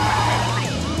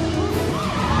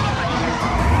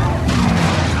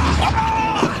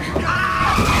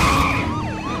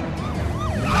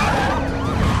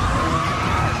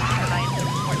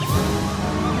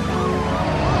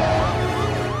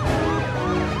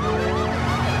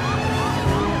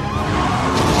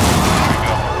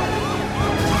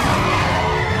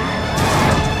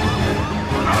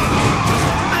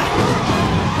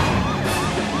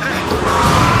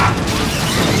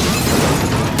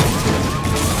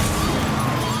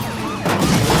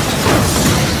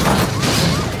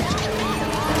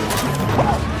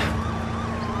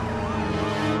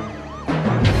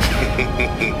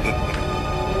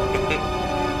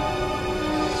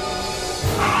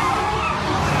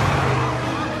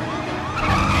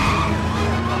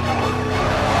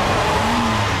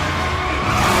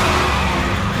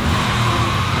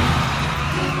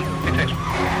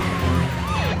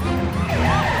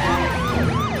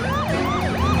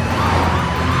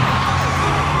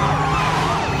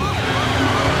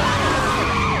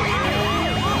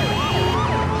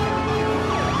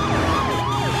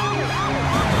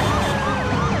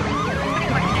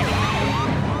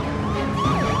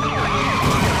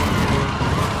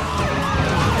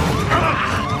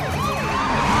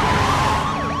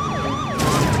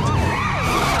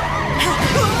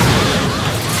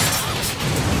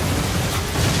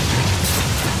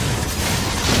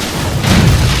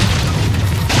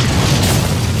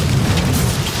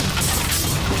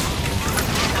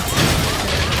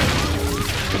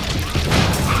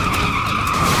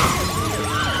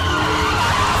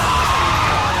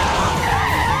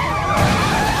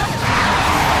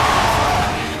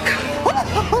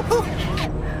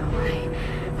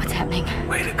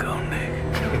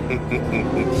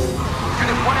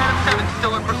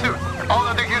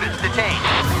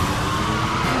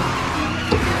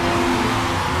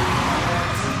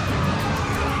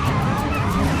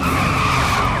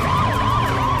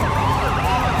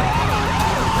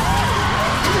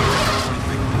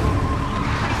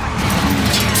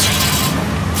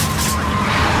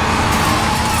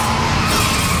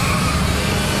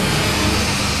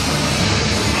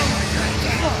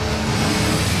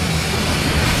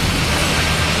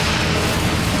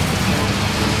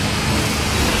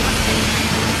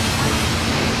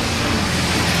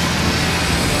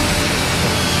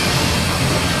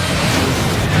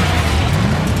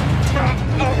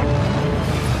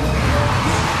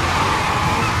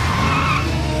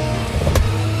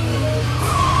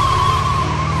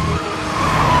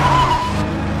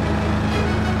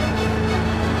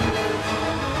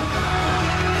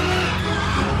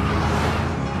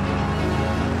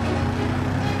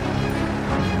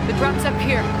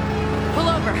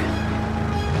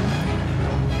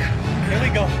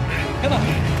 we go. Come on.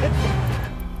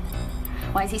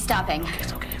 Why is he stopping?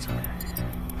 It's okay, it's okay.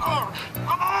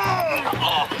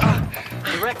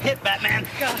 Direct hit, Batman.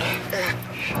 You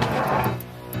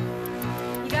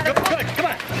got it? Good, come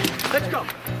on. Let's go. All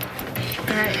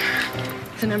right.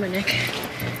 It's a number, Nick.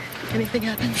 Anything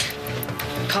happens,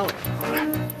 call it.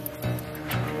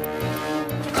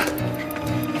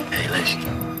 Hey, listen.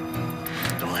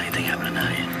 Don't let anything happen to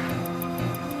Nadia.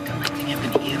 Don't let anything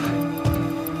happen to you.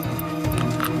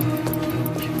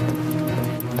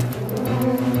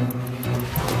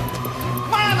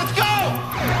 Come on, let's go!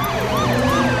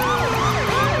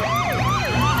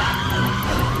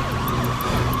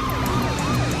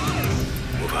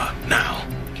 Move out now.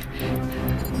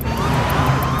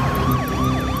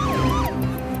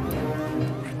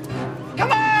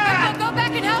 Come on! Go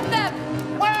back and help them!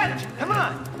 What? Come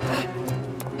on.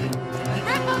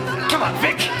 Come on,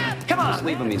 Vic. Come on. Just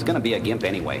leave him. He's gonna be a gimp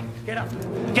anyway. Get up.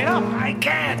 Get up. I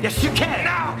can't. Yes, you can.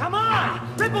 Now, come on.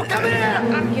 Ripple, come here.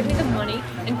 Give me the money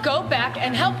and go back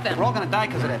and help them. We're all gonna die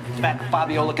because of that fat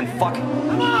Fabio-looking fuck.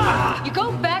 Come on. You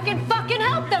go back and fucking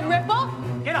help them, Ripple!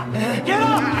 Get up. Get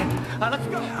up. Let's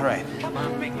go. All right. Come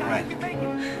on, big guy. All right. You can make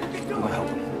it. We'll help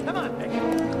him. Come on, Vic.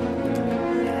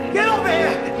 Get over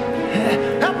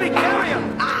here. Help me carry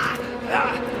him.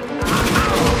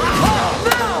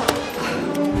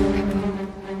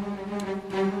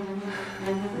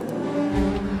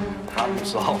 Problem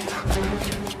solved.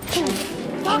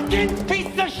 Fucking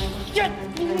piece of shit,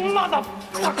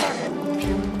 motherfucker!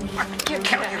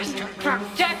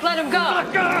 Jack, let him go!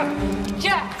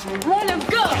 Jack, let him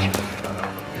go!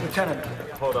 Lieutenant.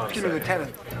 Hold on. Excuse me,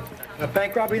 Lieutenant. A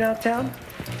bank robbery downtown?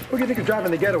 Who do you think is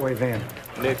driving the getaway van?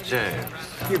 Nick James.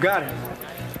 You got it.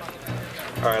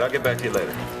 All right, I'll get back to you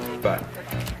later. Bye.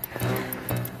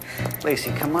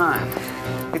 Lacey, come on.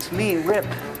 It's me, Rip.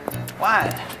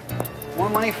 What? More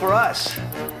money for us.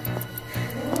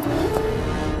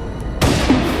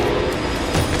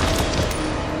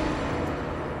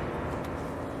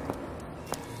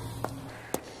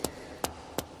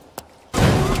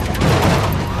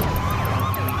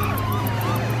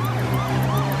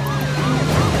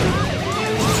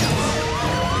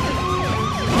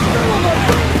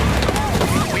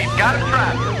 We've got him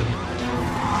trapped.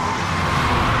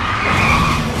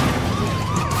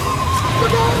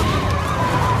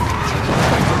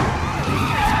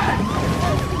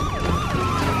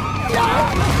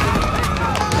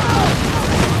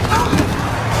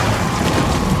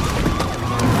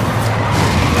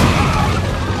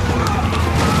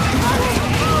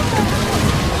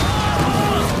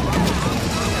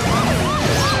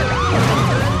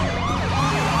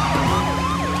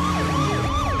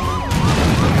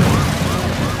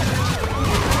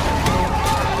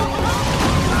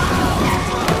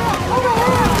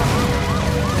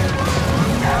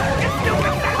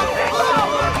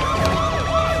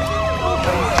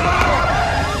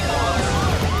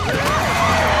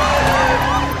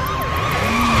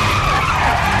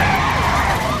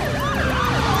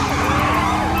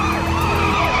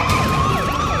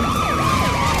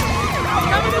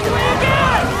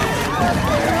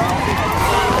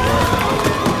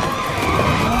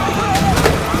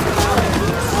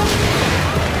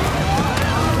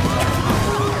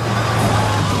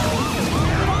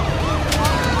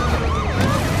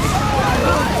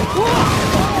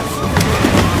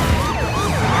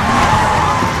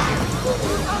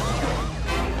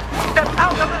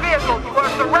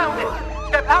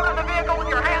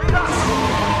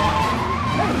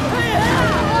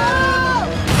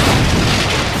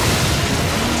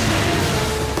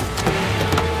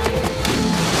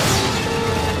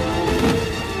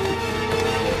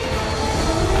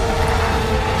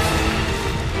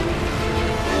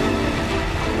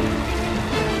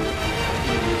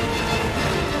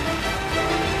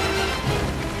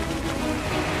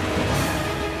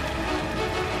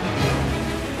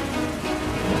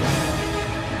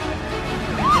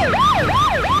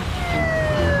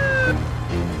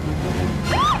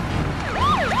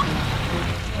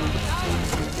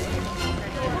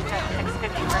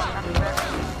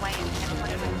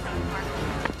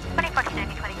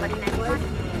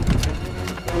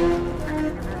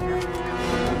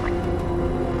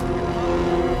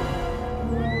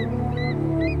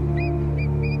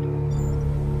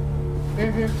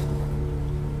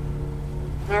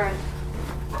 All right.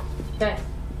 Okay.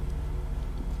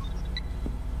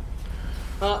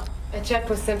 Well, I checked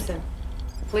with Simpson.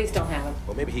 Police don't have him.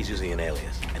 Well, maybe he's using an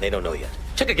alias, and they don't know yet.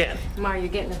 Check again. Ma, you're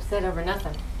getting upset over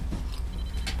nothing.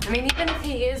 I mean, even if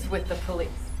he is with the police,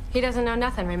 he doesn't know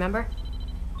nothing, remember?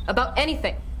 About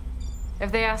anything.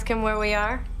 If they ask him where we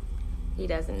are, he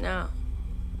doesn't know.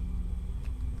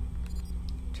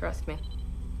 Trust me.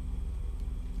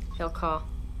 He'll call.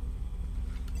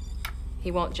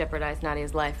 He won't jeopardize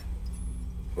Nadia's life.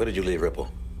 Where did you leave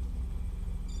Ripple?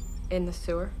 In the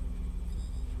sewer.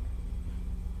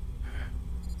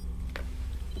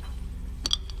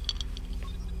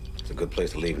 It's a good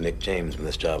place to leave Nick James when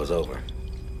this job is over.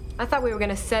 I thought we were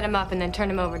gonna set him up and then turn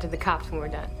him over to the cops when we're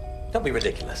done. Don't be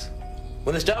ridiculous.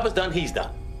 When this job is done, he's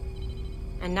done.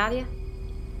 And Nadia?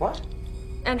 What?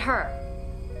 And her.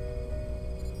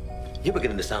 You're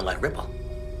beginning to sound like Ripple.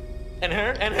 And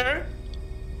her? And her?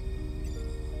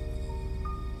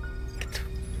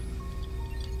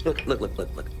 Look.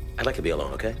 I'd like to be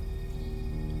alone, okay?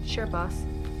 Sure, boss.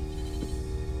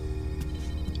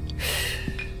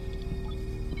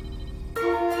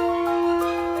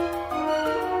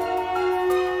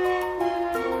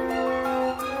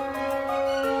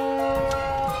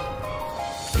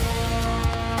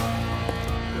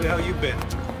 Where the hell you been?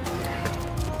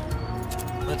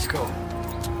 Let's go.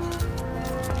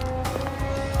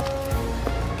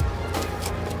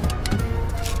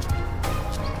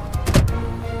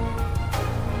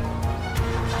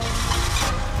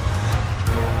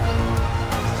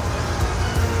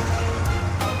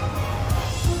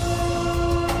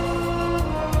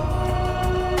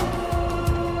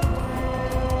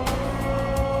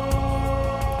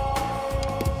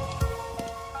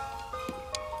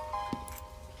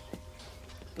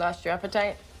 Lost your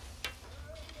appetite?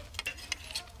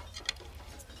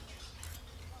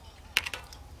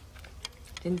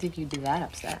 Didn't think you'd be that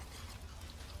upset.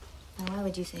 Well, why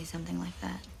would you say something like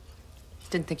that?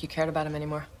 Didn't think you cared about him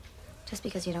anymore. Just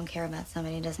because you don't care about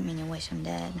somebody doesn't mean you wish him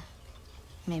dead.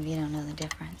 Maybe you don't know the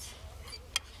difference.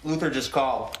 Luther just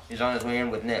called. He's on his way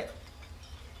in with Nick.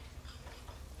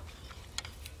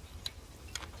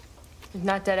 He's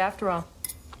not dead after all.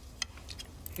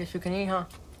 Guess we can eat, huh?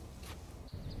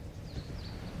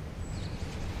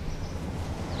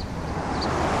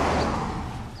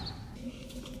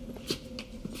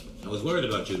 I was worried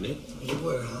about you, Nick. You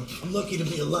were, huh? I'm lucky to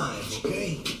be alive,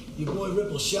 okay? Your boy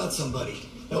Ripple shot somebody.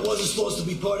 That wasn't supposed to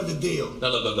be part of the deal. No,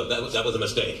 look, that was a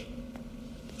mistake.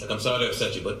 Look, I'm sorry to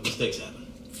upset you, but mistakes happen.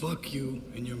 Fuck you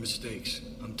and your mistakes.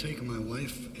 I'm taking my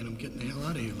wife and I'm getting the hell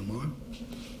out of here, Lamar.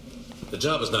 The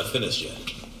job is not finished yet.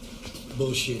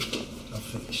 Bullshit. I'm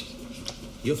finished.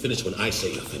 You're finished when I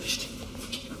say you're finished.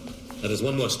 Now, there's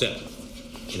one more step.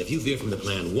 And if you veer from the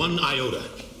plan one iota,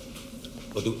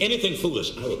 or do anything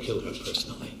foolish, I will kill her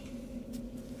personally.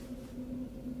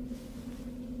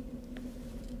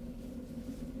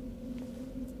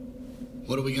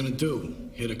 What are we gonna do?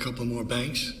 Hit a couple more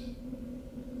banks?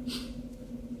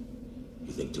 You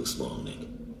think too small, Nick.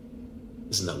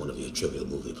 This is not one of your trivial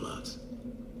movie plots.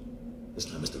 This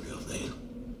time it's the real thing.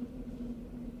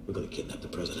 We're gonna kidnap the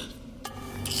president.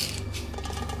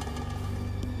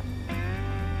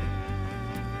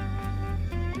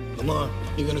 Lamar,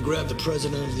 you're gonna grab the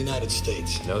President of the United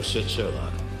States. No shit,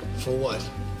 Sherlock. For what?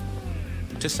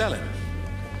 To sell him.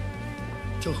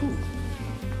 To who?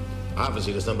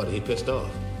 Obviously to somebody he pissed off.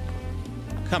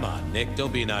 Come on, Nick,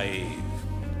 don't be naive.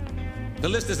 The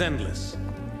list is endless.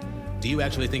 Do you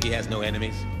actually think he has no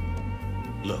enemies?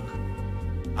 Look,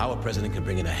 our president can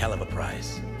bring in a hell of a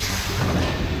price.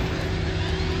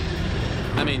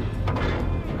 I mean,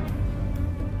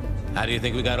 how do you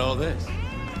think we got all this?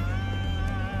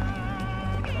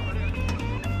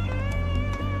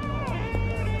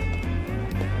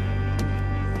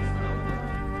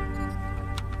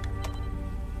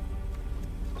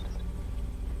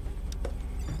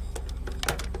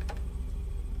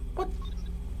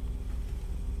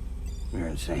 You're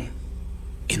insane.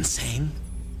 Insane?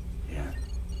 Yeah.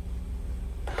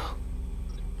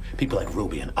 People like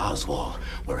Ruby and Oswald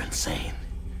were insane.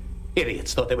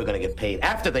 Idiots thought they were going to get paid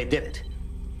after they did it.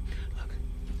 Look,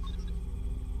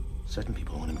 certain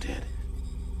people want him dead.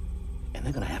 And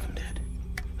they're going to have him dead.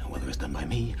 Now, whether it's done by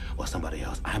me or somebody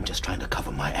else, I'm just trying to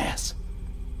cover my ass.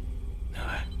 Now,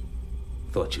 I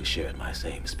thought you shared my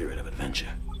same spirit of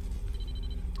adventure.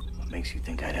 What makes you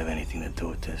think I'd have anything to do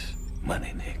with this?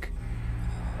 Money, Nick.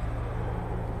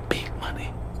 Big money.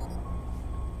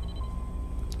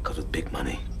 Because with big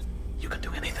money, you can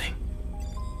do anything.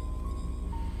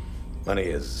 Money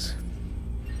is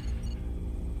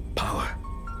power.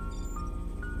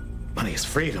 Money is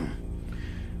freedom.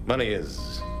 Money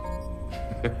is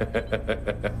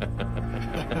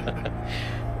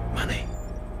money.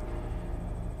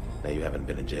 Now, you haven't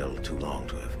been in jail too long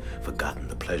to have forgotten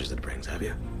the pleasures it brings, have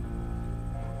you?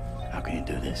 How can you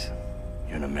do this?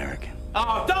 You're an American.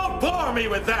 Oh, don't bore me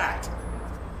with that!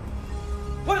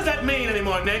 What does that mean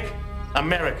anymore, Nick?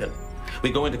 American.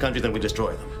 We go into countries and we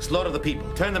destroy them. Slaughter the people.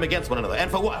 Turn them against one another.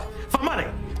 And for what? For money!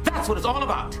 That's what it's all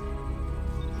about.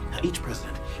 Now, each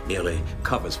president merely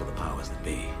covers for the powers that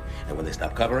be. And when they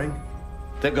stop covering,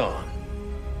 they're gone.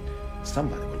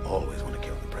 Somebody will always want to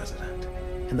kill the president.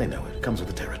 And they know it. It comes with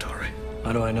the territory.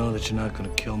 How do I know that you're not gonna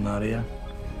kill Nadia?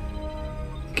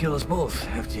 Kill us both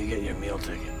after you get your meal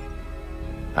ticket.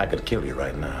 I could kill you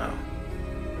right now.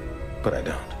 But I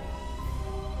don't.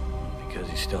 Because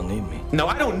you still need me. No,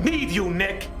 I don't need you,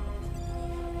 Nick.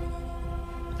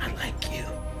 I like you.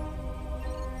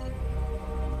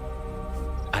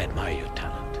 I admire your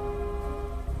talent.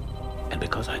 And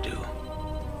because I do,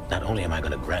 not only am I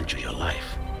going to grant you your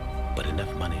life, but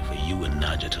enough money for you and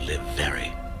Nadja to live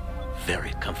very,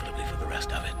 very comfortably for the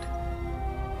rest of it.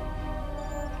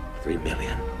 $3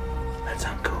 million. That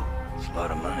sound cool? It's a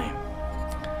lot of money.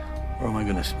 Where am I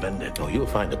going to spend it? Oh, you'll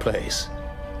find a place.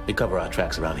 We cover our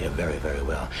tracks around here very, very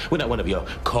well. We're not one of your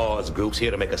cause groups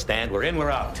here to make a stand. We're in,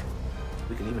 we're out.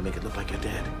 We can even make it look like you're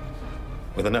dead.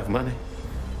 With enough money,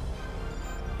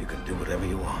 you can do whatever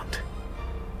you want.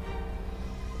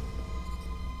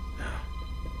 Now,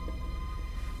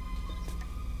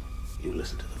 you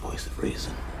listen to the voice of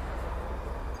reason.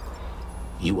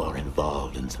 You are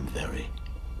involved in some very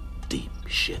deep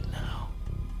shit now.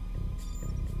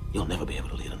 You'll never be able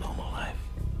to lead a normal life.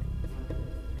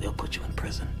 They'll put you in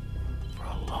prison for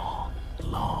a long,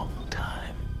 long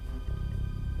time.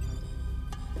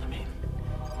 I mean,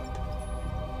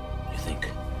 you think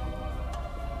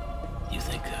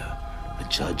the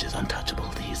judge is untouchable?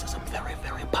 These are some very,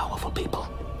 very powerful people.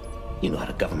 You know how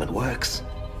the government works.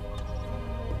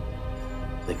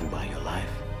 They can buy your life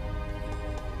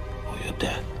or your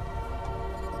death.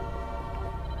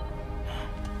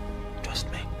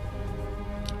 Trust me.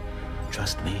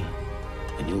 Trust me,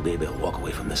 and you'll be able to walk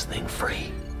away from this thing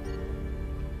free.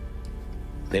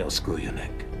 They'll screw you,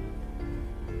 Nick.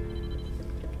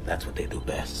 That's what they do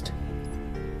best.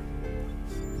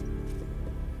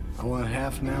 I want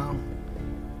half now,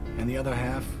 and the other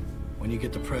half when you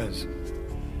get the prez.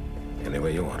 Any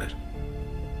way you want it.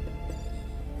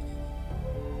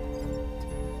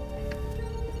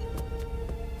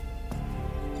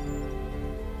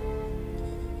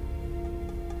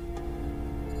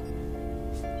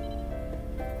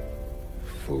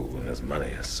 Fool and his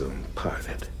money are soon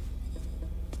parted.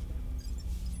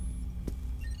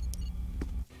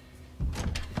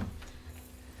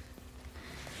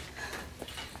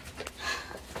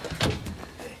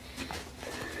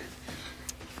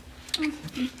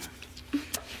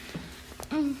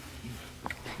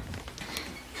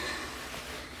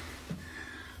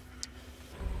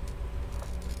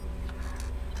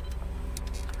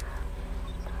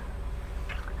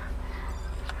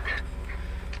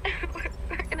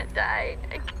 Die.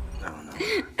 No.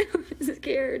 I'm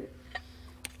scared.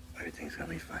 Everything's gonna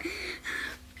be fine.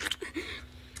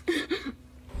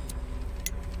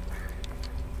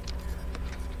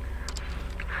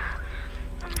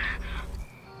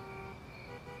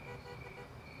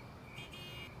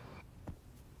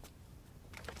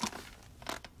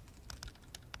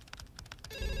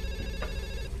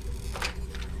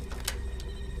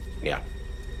 Yeah.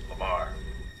 Lamar,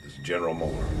 this is General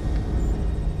Moore.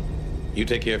 You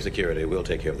take care of security, we'll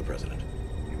take care of the president.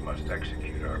 You must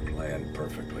execute our plan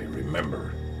perfectly.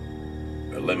 Remember,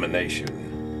 elimination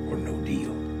or no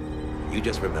deal. You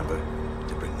just remember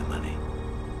to bring the money.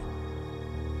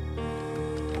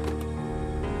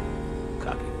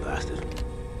 Cocky bastard.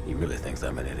 He really thinks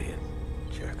I'm an idiot.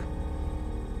 Jerk.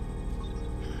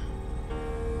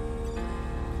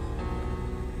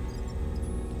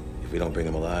 If we don't bring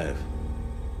him alive,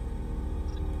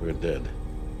 we're dead.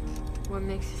 What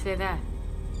makes you say that?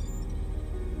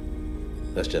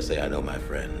 Let's just say I know my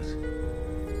friends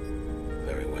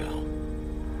very well.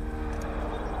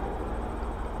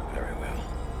 Very well.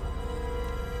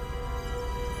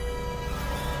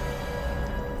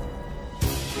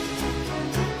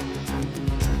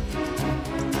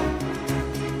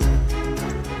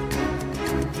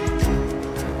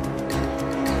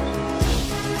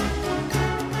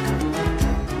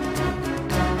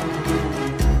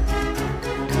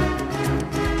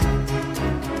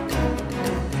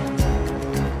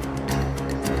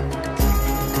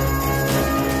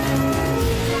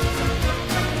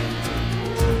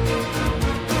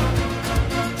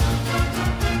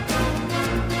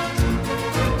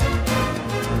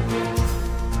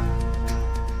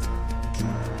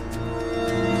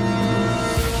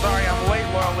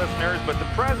 But the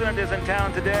president is in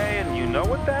town today, and you know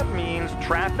what that means.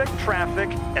 Traffic, traffic,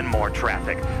 and more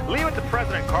traffic. Leave it to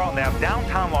President Carlton to have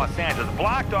downtown Los Angeles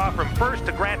blocked off from First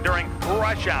to Grant during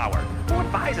rush hour. Who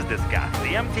advises this guy?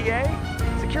 The MTA?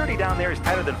 security down there is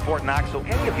tighter than Fort Knox, so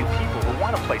any of you people who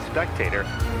want to play spectator,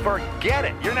 forget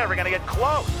it. You're never going to get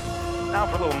close. Now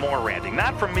for a little more ranting.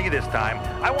 Not from me this time.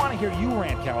 I want to hear you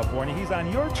rant, California. He's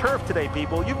on your turf today,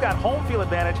 people. You've got home field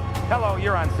advantage. Hello,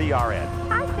 you're on CRN.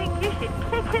 I think you should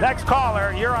kick him. Next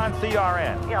caller, you're on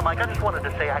CRN. Yeah, Mike, I just wanted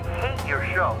to say I hate your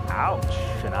show. Ouch,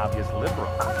 an obvious liberal.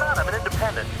 I'm not, I'm an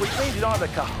independent. Which means you don't have the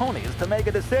cojones to make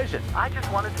a decision. I just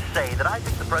wanted to say that I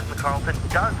think the President Carlton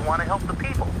does want to help the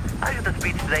people. I heard the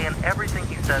speech today and everything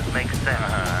he says makes sense.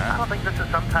 I don't think this is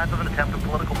some type of an attempt at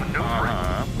political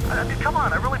maneuvering. Come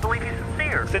on, I really believe he's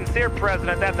sincere. Sincere,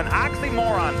 President, that's an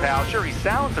oxymoron, pal. Sure, he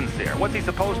sounds sincere. What's he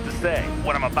supposed to say?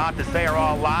 What I'm about to say are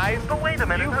all lies? But wait a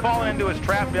minute. You've fallen into his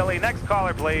trap, Billy. Next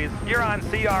caller, please. You're on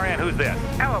CRN. Who's this?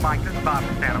 Hello, Mike. This is Bob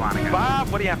from Santa Monica. Bob,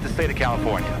 what do you have to say to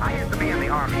California? I used to be in the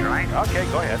Army, right? Okay,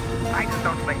 go ahead. I just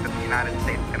don't think that the United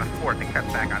States can afford to cut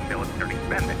back on military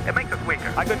spending. It makes us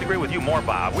weaker. I couldn't agree with you more,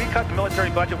 Bob. We cut the military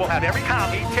budget, we'll have every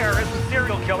commie, terrorist, and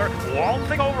serial killer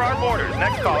waltzing over our borders.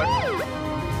 Next caller.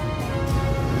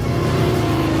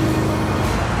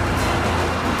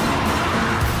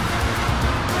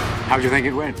 How'd you think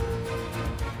it went?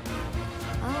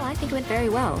 Oh, I think it went very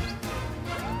well.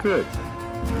 Good.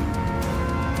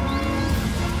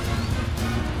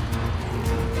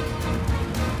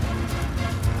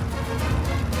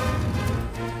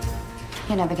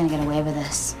 You're never gonna get away with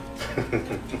this.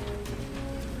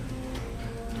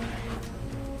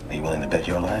 Are you willing to bet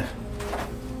your life?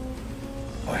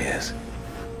 Oh, yes.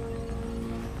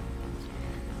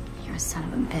 You're a son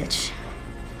of a bitch.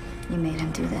 You made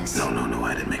him do this. No,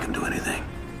 I didn't make him do anything.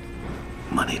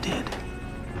 Money did.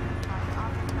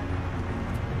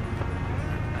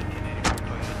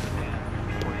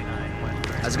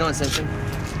 How's it going, Simpson?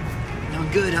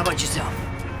 Doing good. How about yourself?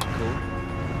 Cool.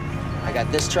 I got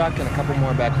this truck and a couple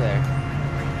more back there.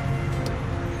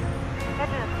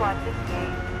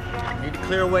 Need to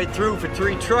clear a way through for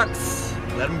 3 trucks.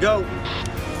 Let them go.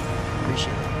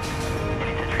 Appreciate it.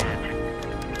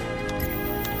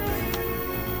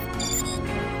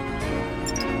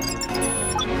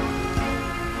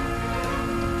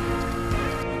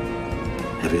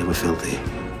 Have you ever felt the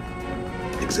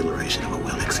exhilaration of a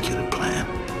well-executed plan?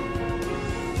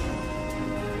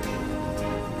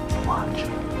 Watch.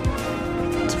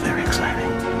 It's very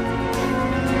exciting.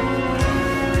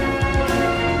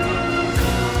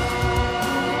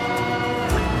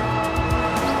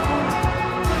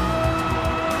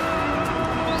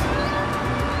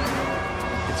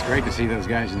 It's great to see those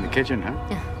guys in the kitchen, huh?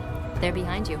 Yeah. They're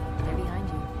behind you. They're behind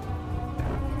you.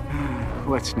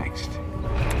 What's next?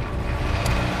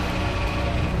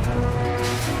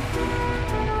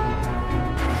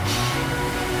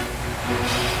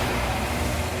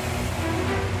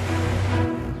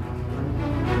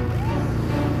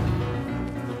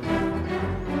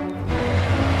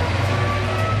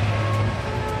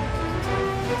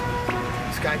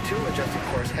 Sky 2 adjusting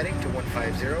course heading to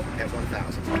 150 at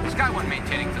 1000. Sky 1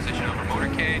 maintaining position over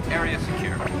motorcade. Area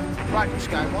secure. Roger,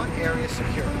 Sky 1, area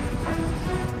secure.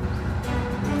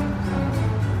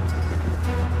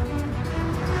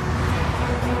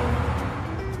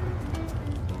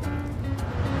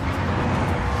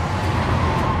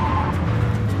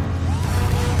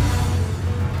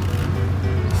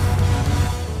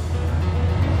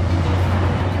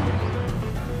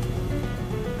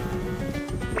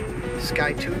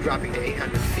 Sky 2 dropping to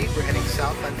 800 feet. We're heading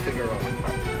south on Figueroa.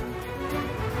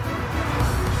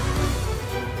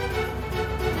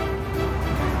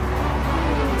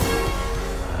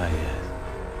 Ah, yes.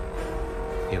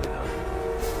 Here we go.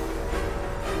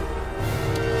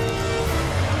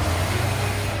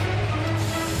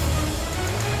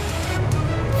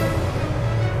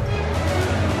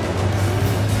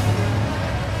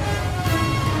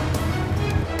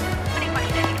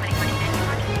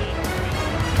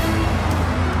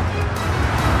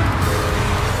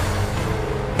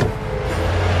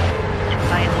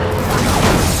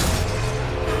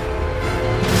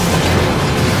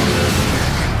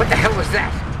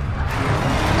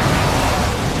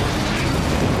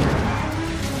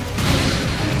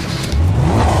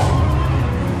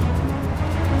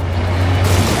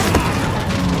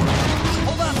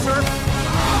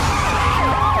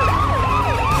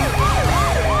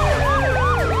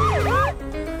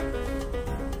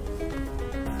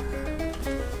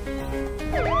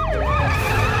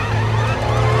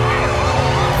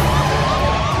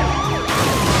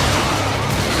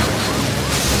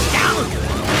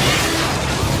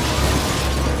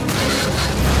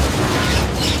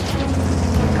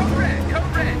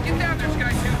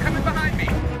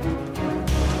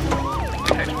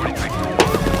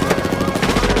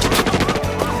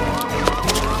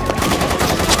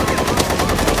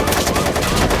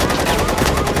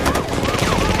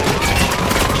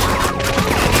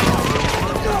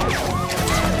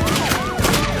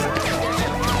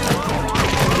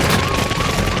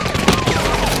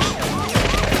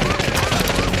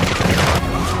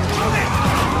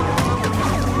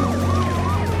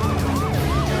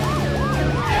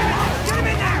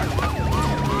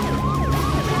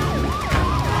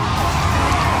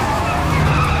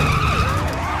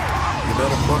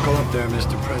 out there,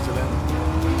 Mr. President.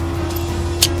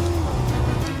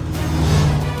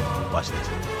 Watch this.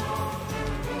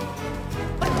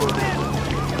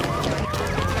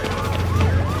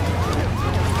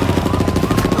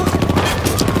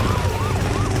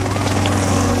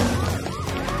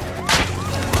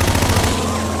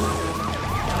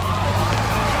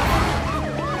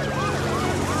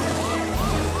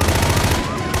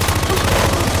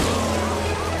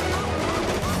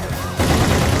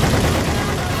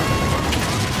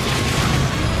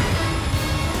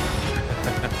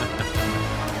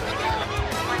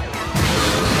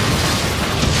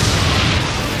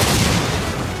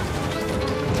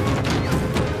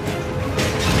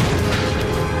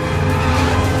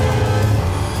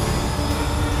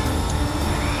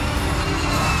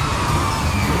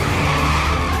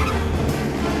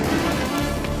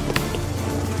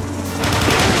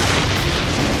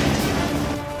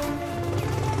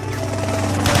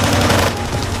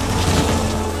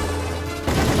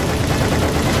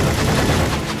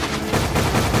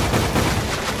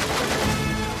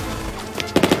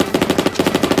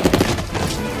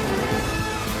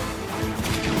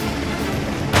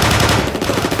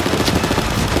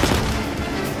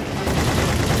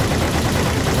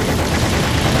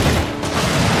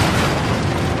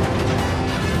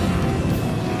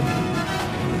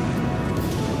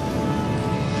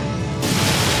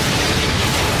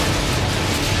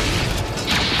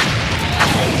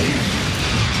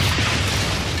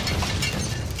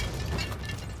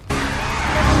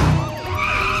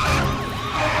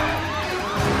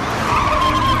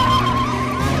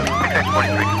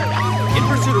 In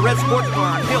pursuit of red sports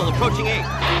car on Hill, approaching 8.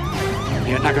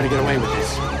 You're not going to get away with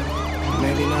this.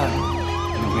 Maybe not.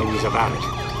 Maybe he's about it.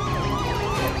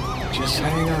 Just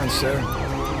hang on, sir.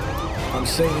 I'm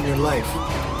saving your life.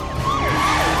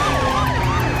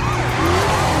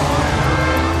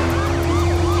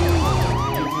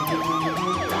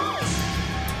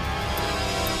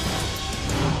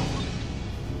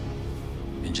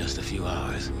 In just a few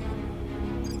hours,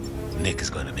 Nick is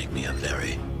going to make me a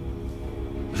very,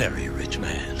 very rich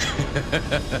man.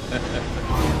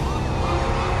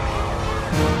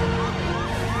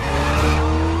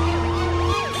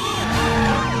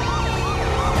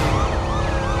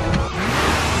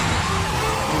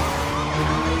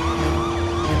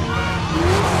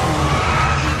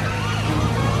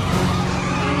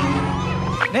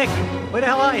 Nick, where the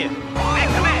hell are you? Nick,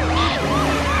 come in.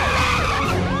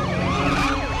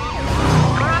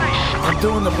 I'm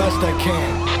doing the best I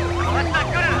can. Well, that's not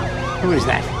good enough. Who is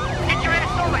that? Get your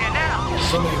ass over here now.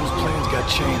 Somebody whose plans got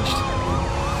changed.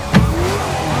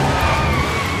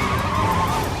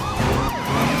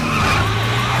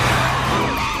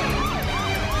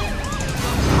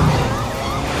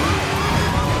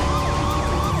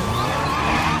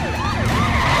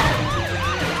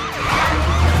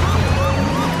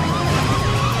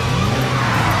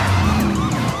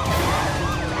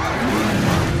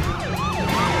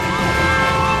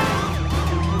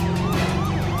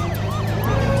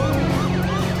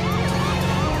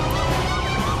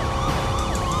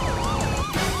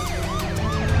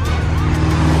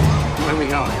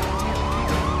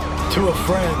 To a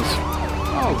friend's.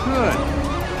 Oh, good.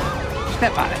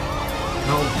 Step on it.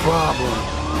 No problem.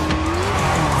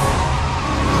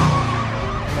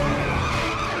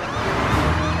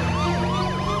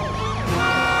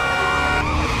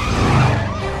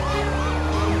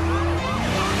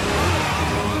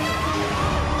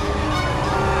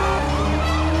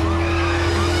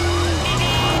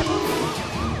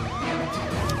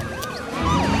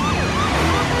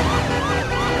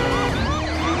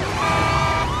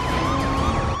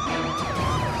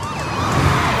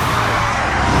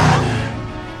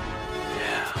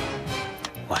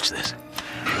 Watch this.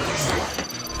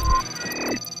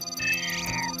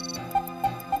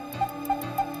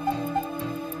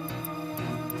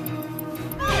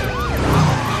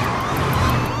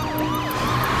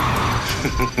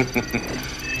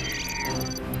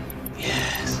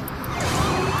 Yes.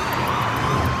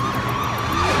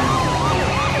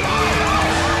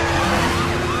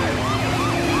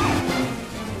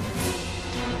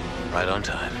 Right on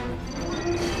time.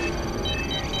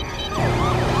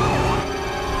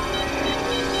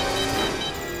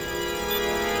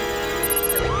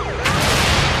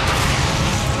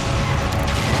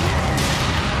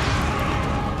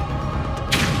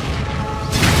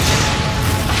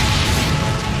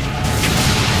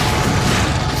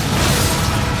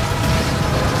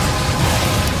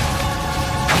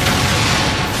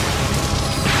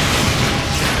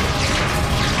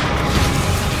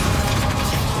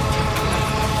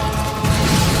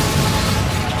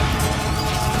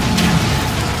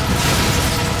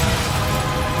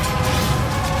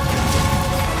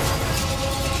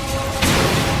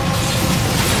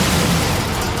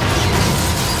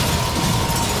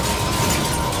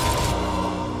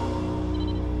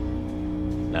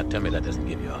 Tell me that doesn't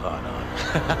give you a hard on.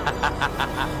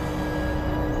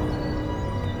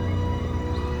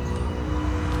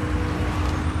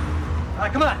 All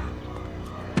right, come on.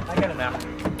 I got him now. All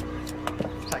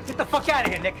right, get the fuck out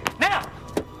of here, Nick. Now!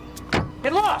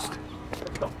 Get lost!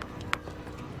 Let's go.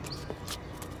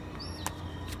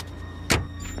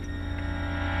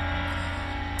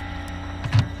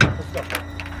 Let's go.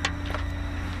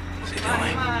 What's he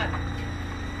doing?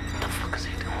 What the fuck is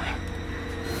he doing?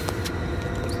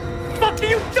 What the fuck are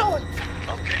you doing?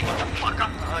 Okay, what the fuck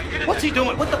up? What's he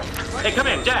doing? What the? Hey, come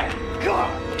here, Jack. Come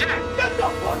on, Jack! Get the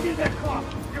fuck in that car!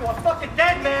 You are fucking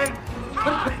dead, man!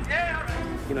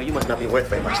 You know, you must not be worth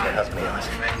very much to the house, to be honest.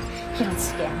 You don't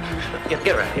scare me.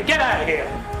 Get right here. Get out of here.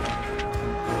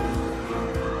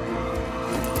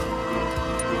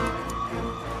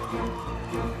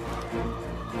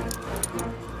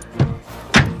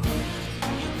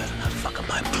 You better not fuck up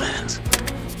my plans.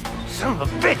 Son of a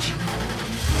bitch!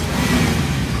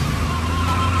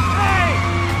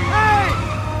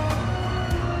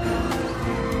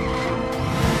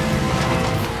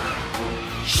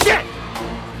 Shit!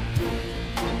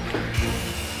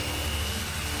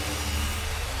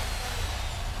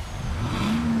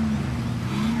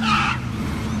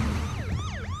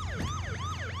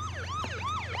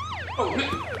 Oh, Nick,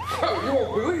 oh, you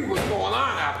won't believe what's going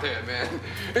on out there, man.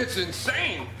 It's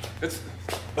insane. It's...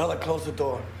 Bella, close the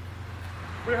door.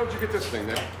 Where the hell did you get this thing,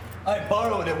 Nick? I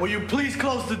borrowed it. Will you please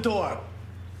close the door?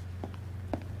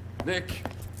 Nick,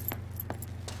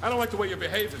 I don't like the way you're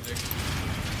behaving, Nick.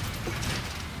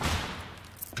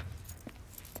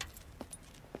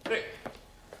 Nick.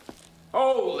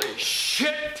 Holy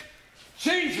shit!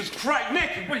 Jesus Christ,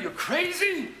 Nick, what are you,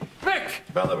 crazy? Nick!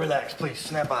 Bella, relax, please.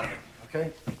 Snap out of it,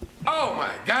 okay? Oh,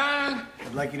 my God.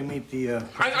 I'd like you to meet the,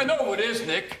 I know who it is,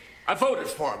 Nick. I voted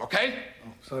for him, okay?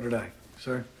 Oh, so did I.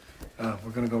 Sir,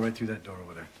 we're gonna go right through that door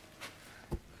over there.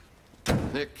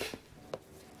 Nick.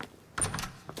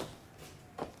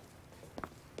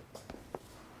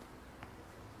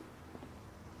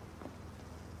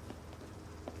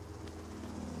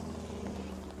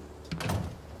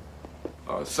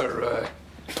 Sir,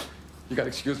 you gotta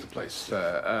excuse the place.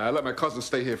 I let my cousin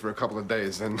stay here for a couple of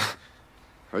days, and,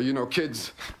 you know,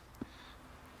 kids.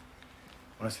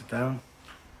 Want to sit down?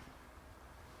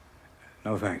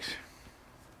 No, thanks.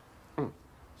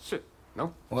 Sit.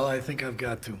 No? Well, I think I've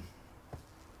got to.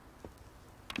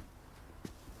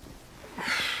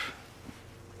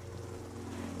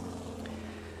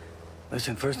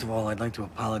 Listen, first of all, I'd like to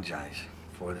apologize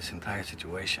for this entire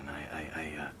situation.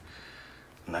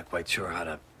 I'm not quite sure how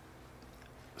to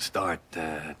start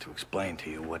to explain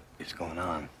to you what is going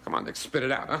on. Come on, Nick, spit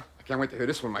it out, huh? I can't wait to hear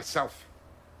this one myself.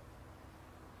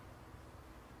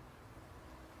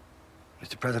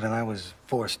 Mr. President, I was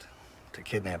forced to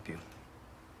kidnap you.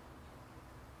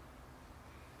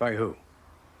 By who?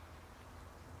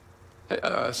 Hey,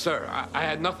 sir, I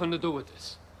had nothing to do with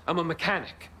this. I'm a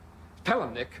mechanic. Tell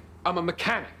him, Nick, I'm a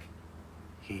mechanic.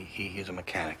 He is a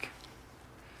mechanic.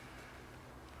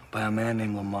 By a man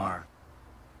named Lamar.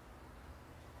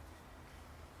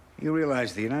 You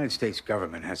realize the United States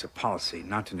government has a policy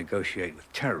not to negotiate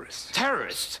with terrorists.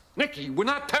 Terrorists? Nicky, we're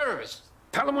not terrorists.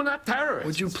 Tell them we're not terrorists.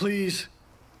 Would you please?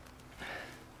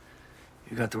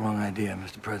 You got the wrong idea,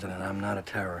 Mr. President. I'm not a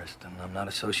terrorist, and I'm not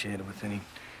associated with any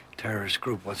terrorist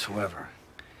group whatsoever.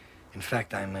 In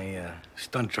fact, I'm a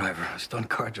stunt driver, a stunt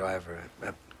car driver.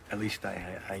 At least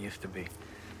I used to be.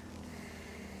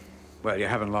 Well, you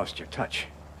haven't lost your touch.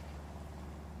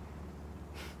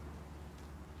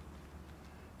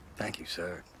 Thank you,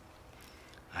 sir.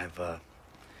 I've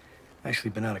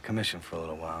actually been out of commission for a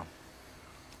little while.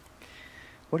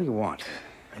 What do you want?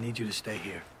 I need you to stay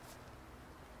here.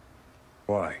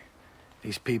 Why?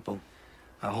 These people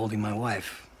are holding my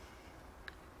wife,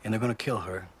 and they're gonna kill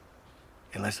her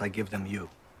unless I give them you,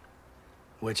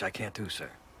 which I can't do, sir.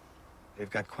 They've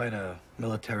got quite a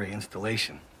military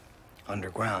installation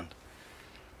underground.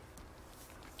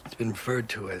 It's been referred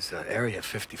to as Area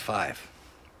 55.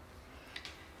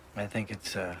 I think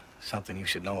it's something you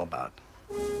should know about.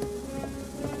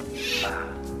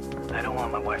 I don't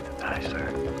want my wife to die, sir.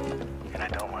 And I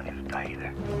don't want you to die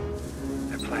either.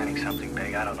 They're planning something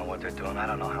big. I don't know what they're doing. I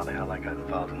don't know how the hell I got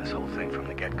involved in this whole thing from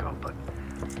the get-go, but...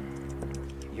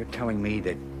 You're telling me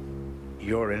that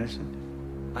you're innocent?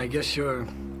 I guess you're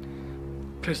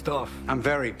pissed off. I'm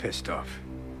very pissed off.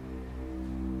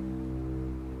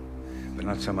 But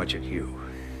not so much at you.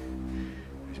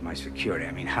 It's my security.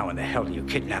 I mean, how in the hell do you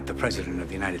kidnap the President of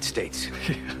the United States?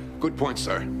 Good point,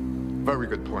 sir. Very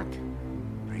good point.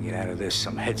 When I get out of this,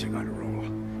 some heads are going to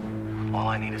roll. All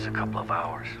I need is a couple of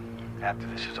hours. After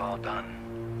this is all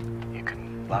done, you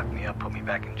can lock me up, put me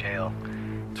back in jail,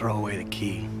 throw away the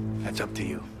key. That's up to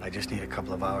you. I just need a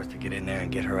couple of hours to get in there and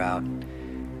get her out.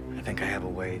 I think I have a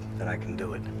way that I can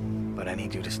do it. But I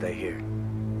need you to stay here.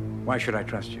 Why should I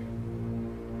trust you?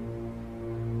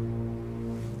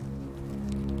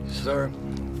 Sir.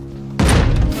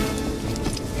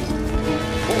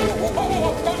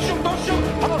 Don't shoot! Don't shoot!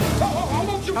 Hold on!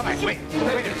 All right, wait.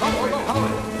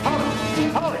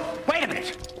 Hold it. Wait a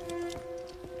minute.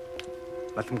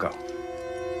 Let them go.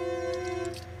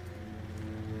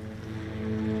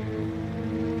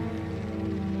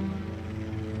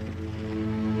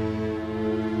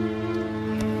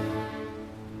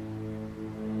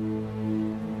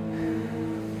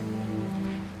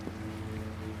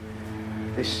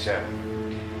 This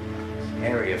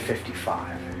Area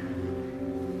 55.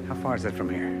 How far is that from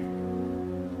here?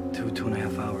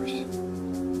 2.5 hours.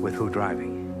 With who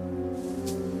driving?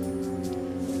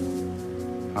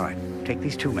 All right, take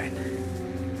these 2 men.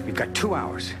 You've got 2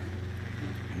 hours.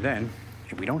 And then,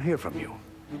 if we don't hear from you,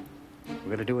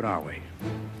 we're gonna do it our way.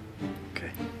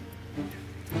 Okay.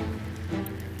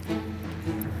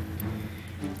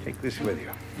 Take this with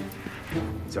you.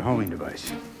 It's a homing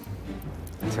device.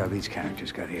 That's how these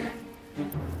characters got here.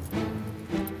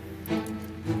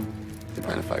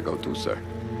 Mind if I go too, sir?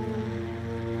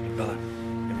 Bella,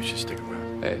 maybe we should stick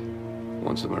around. Hey,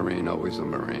 once a Marine, always a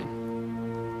Marine.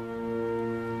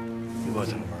 He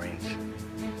wasn't a Marines.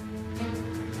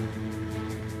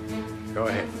 Go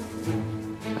ahead.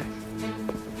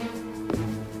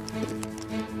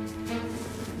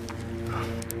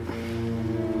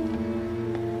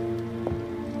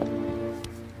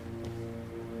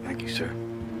 Thank you, sir.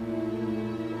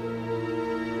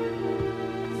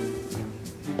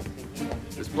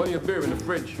 There's plenty of beer in the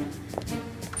fridge.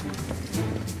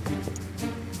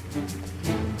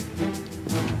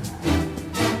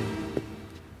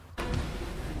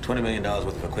 $20 million worth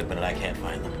of equipment, and I can't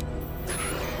find them.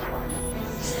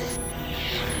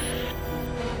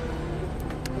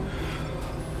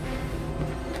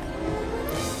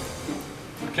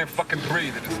 I can't fucking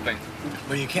breathe in this thing.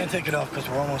 Well, you can't take it off because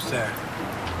we're almost there.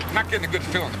 I'm not getting a good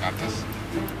feeling about this.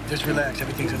 Just relax.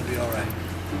 Everything's gonna be all right.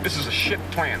 This is a shit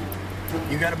plan.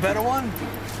 You got a better one?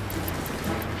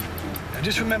 Now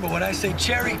just remember, when I say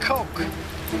cherry Coke,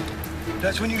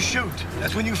 that's when you shoot.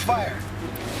 That's when you fire.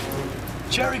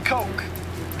 Cherry Coke.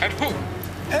 At who?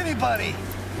 Anybody.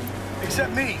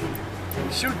 Except me.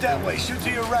 Shoot that way. Shoot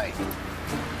to your right.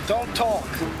 Don't talk.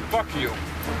 Fuck you.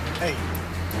 Hey,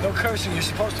 no cursing. You're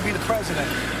supposed to be the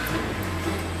president.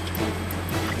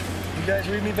 You guys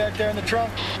read me back there in the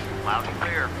trunk? Loud and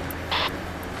clear.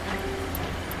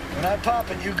 When I pop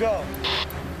it, you go.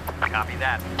 Copy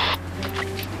that.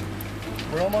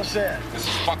 We're almost there. This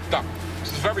is fucked up.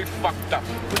 This is very fucked up.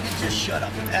 Will you just shut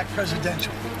up and act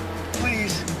presidential?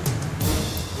 Please.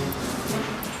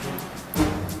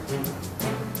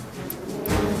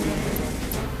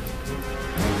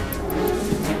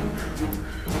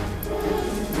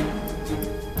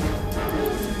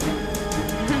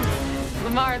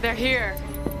 Lamar, they're here.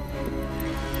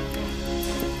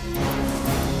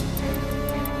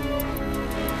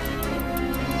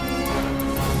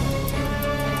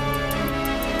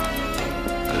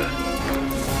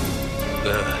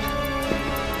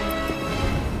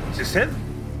 Is this him?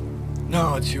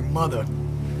 No, it's your mother.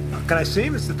 Can I see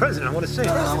him? It's the president. I want to see him.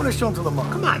 I want to show him to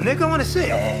Lamar. Come on, Nick. I want to see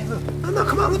him. No,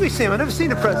 come on. Let me see him. I've never seen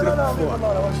the president No, before. come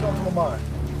on. I want to show him to Lamar.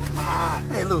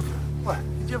 Hey, Luther. What?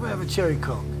 Did you ever have a cherry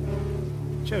Coke?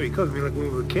 Cherry Coke? You mean like when we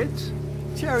were kids?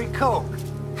 Cherry Coke.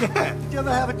 Yeah. Did you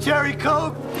ever have a cherry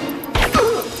Coke?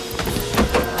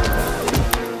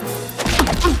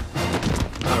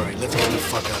 All right, let's get the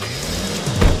fuck out of here.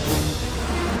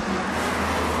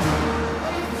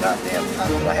 Goddamn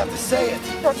time did I have to say it?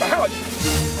 What the hell?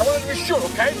 I wanted to be sure,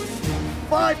 okay?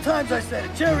 5 times I said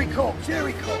it. Cherry Coke,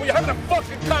 cherry Coke. Well, you're having a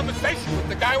fucking conversation with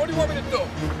the guy. What do you want me to do?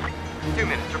 2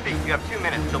 minutes. Repeat. You have 2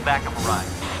 minutes till backup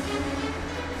arrives.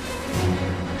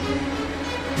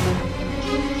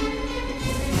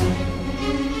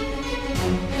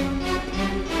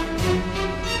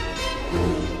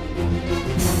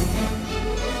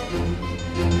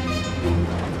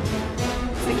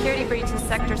 Security breach in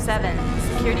Sector 7.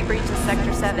 Security breach in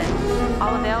Sector 7.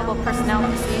 All available personnel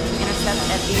proceed to intercept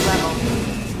at B level.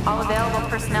 All available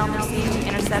personnel proceed to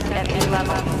intercept at B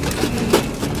level.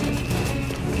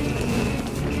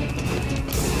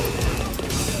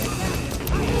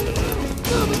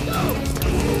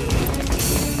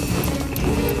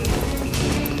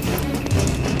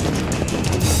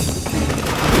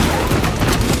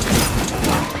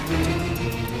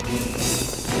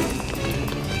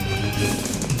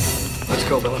 Let's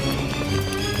go, Bella.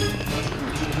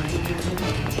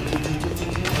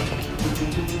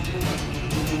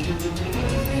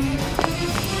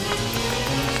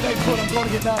 Code, I'm going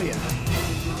to get Nadia.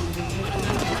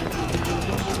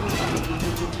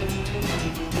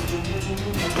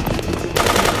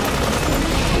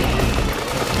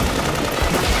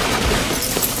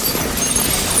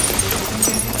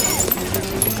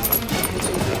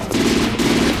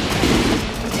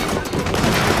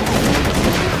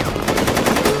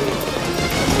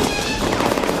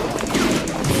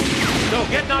 Go,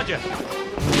 get Nadja.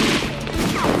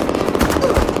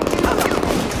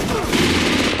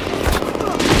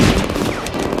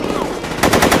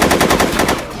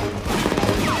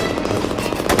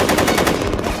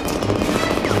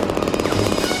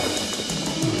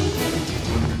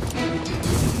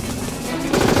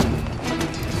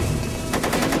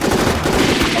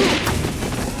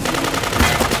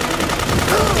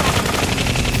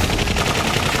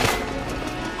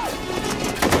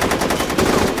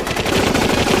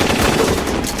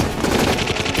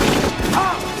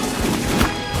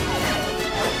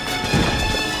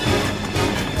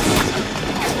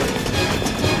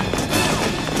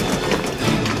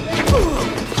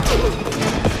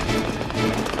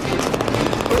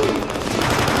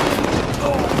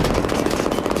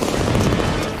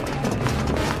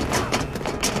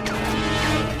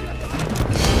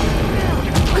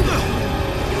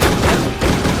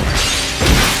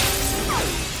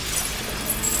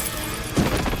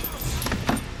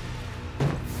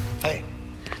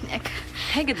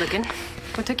 Hey, good looking.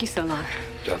 What took you so long?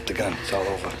 Drop the gun. It's all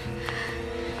over.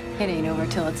 It ain't over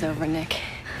till it's over, Nick.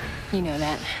 You know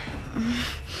that.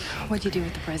 What'd you do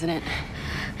with the president?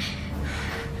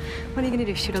 What are you gonna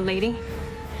do, shoot a lady?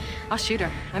 I'll shoot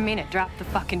her. I mean it. Drop the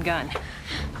fucking gun.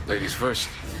 Ladies first.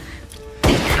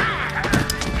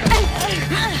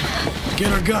 Get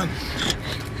her gun.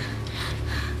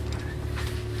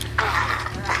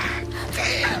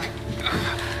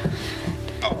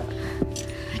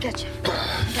 I got you. I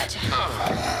got you.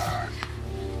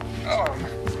 Oh,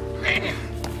 man.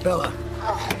 Bella.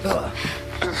 Bella.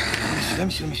 Let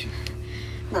me see.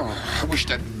 Oh, I wish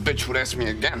that bitch would ask me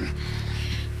again.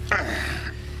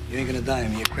 You ain't gonna die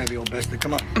on me, you crabby old bastard.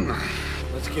 Come on.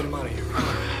 Let's get him out of here.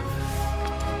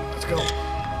 Let's go.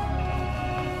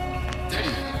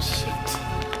 Damn, shit.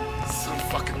 Some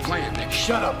fucking plan, Nick.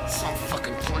 Shut up. Some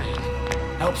fucking plan.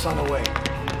 Help's on the way.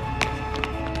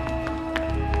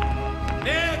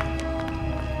 Nick!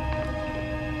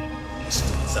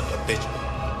 Stupid son of a bitch.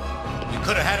 You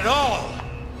could have had it all.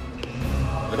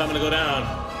 If I'm gonna go down,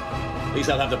 at least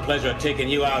I'll have the pleasure of taking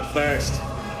you out first.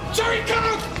 Jerry,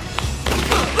 come!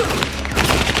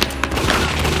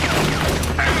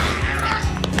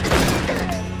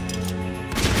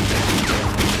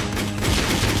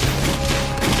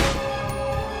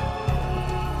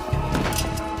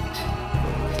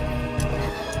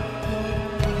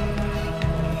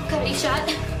 God, are you shot?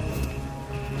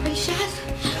 Are you shot?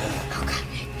 Oh, God.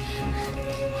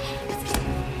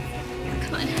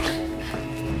 Come on.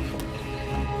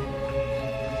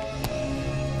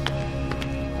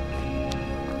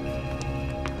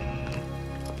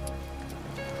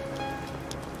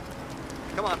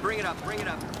 Come on, bring it up.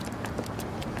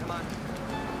 Come on.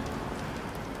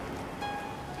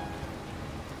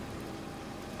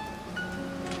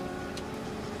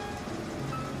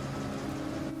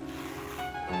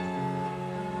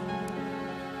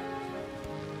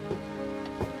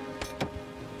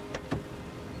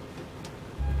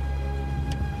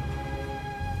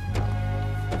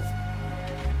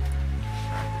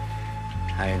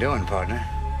 How you doing, partner?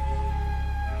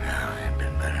 Well, I've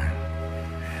been better.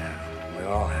 We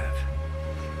all have.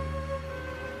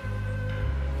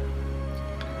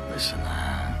 Listen,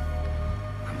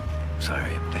 I'm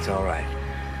sorry. It's all right.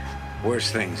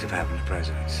 Worse things have happened to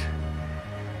presidents.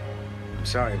 I'm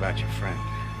sorry about your friend.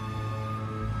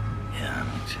 Yeah,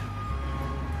 me too.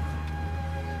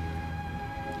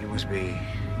 You must be...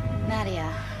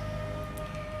 Nadia.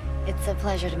 It's a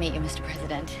pleasure to meet you, Mr.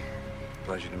 President.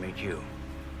 Pleasure to meet you.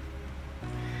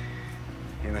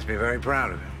 You must be very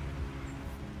proud of him.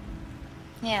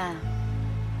 Yeah.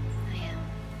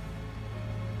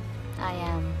 I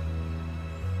am.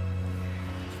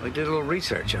 We did a little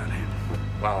research on him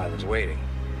while I was waiting.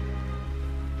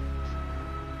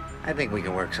 I think we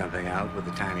can work something out with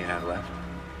the time you have left.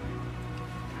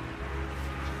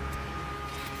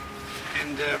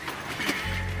 And, does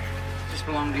this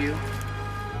belong to you?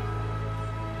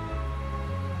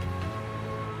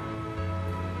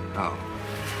 Oh.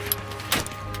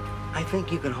 I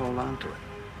think you can hold on to it.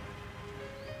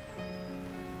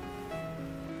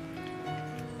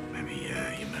 Maybe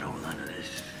you better hold on to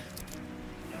this.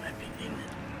 You might be needing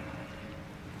it.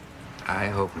 I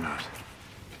hope not.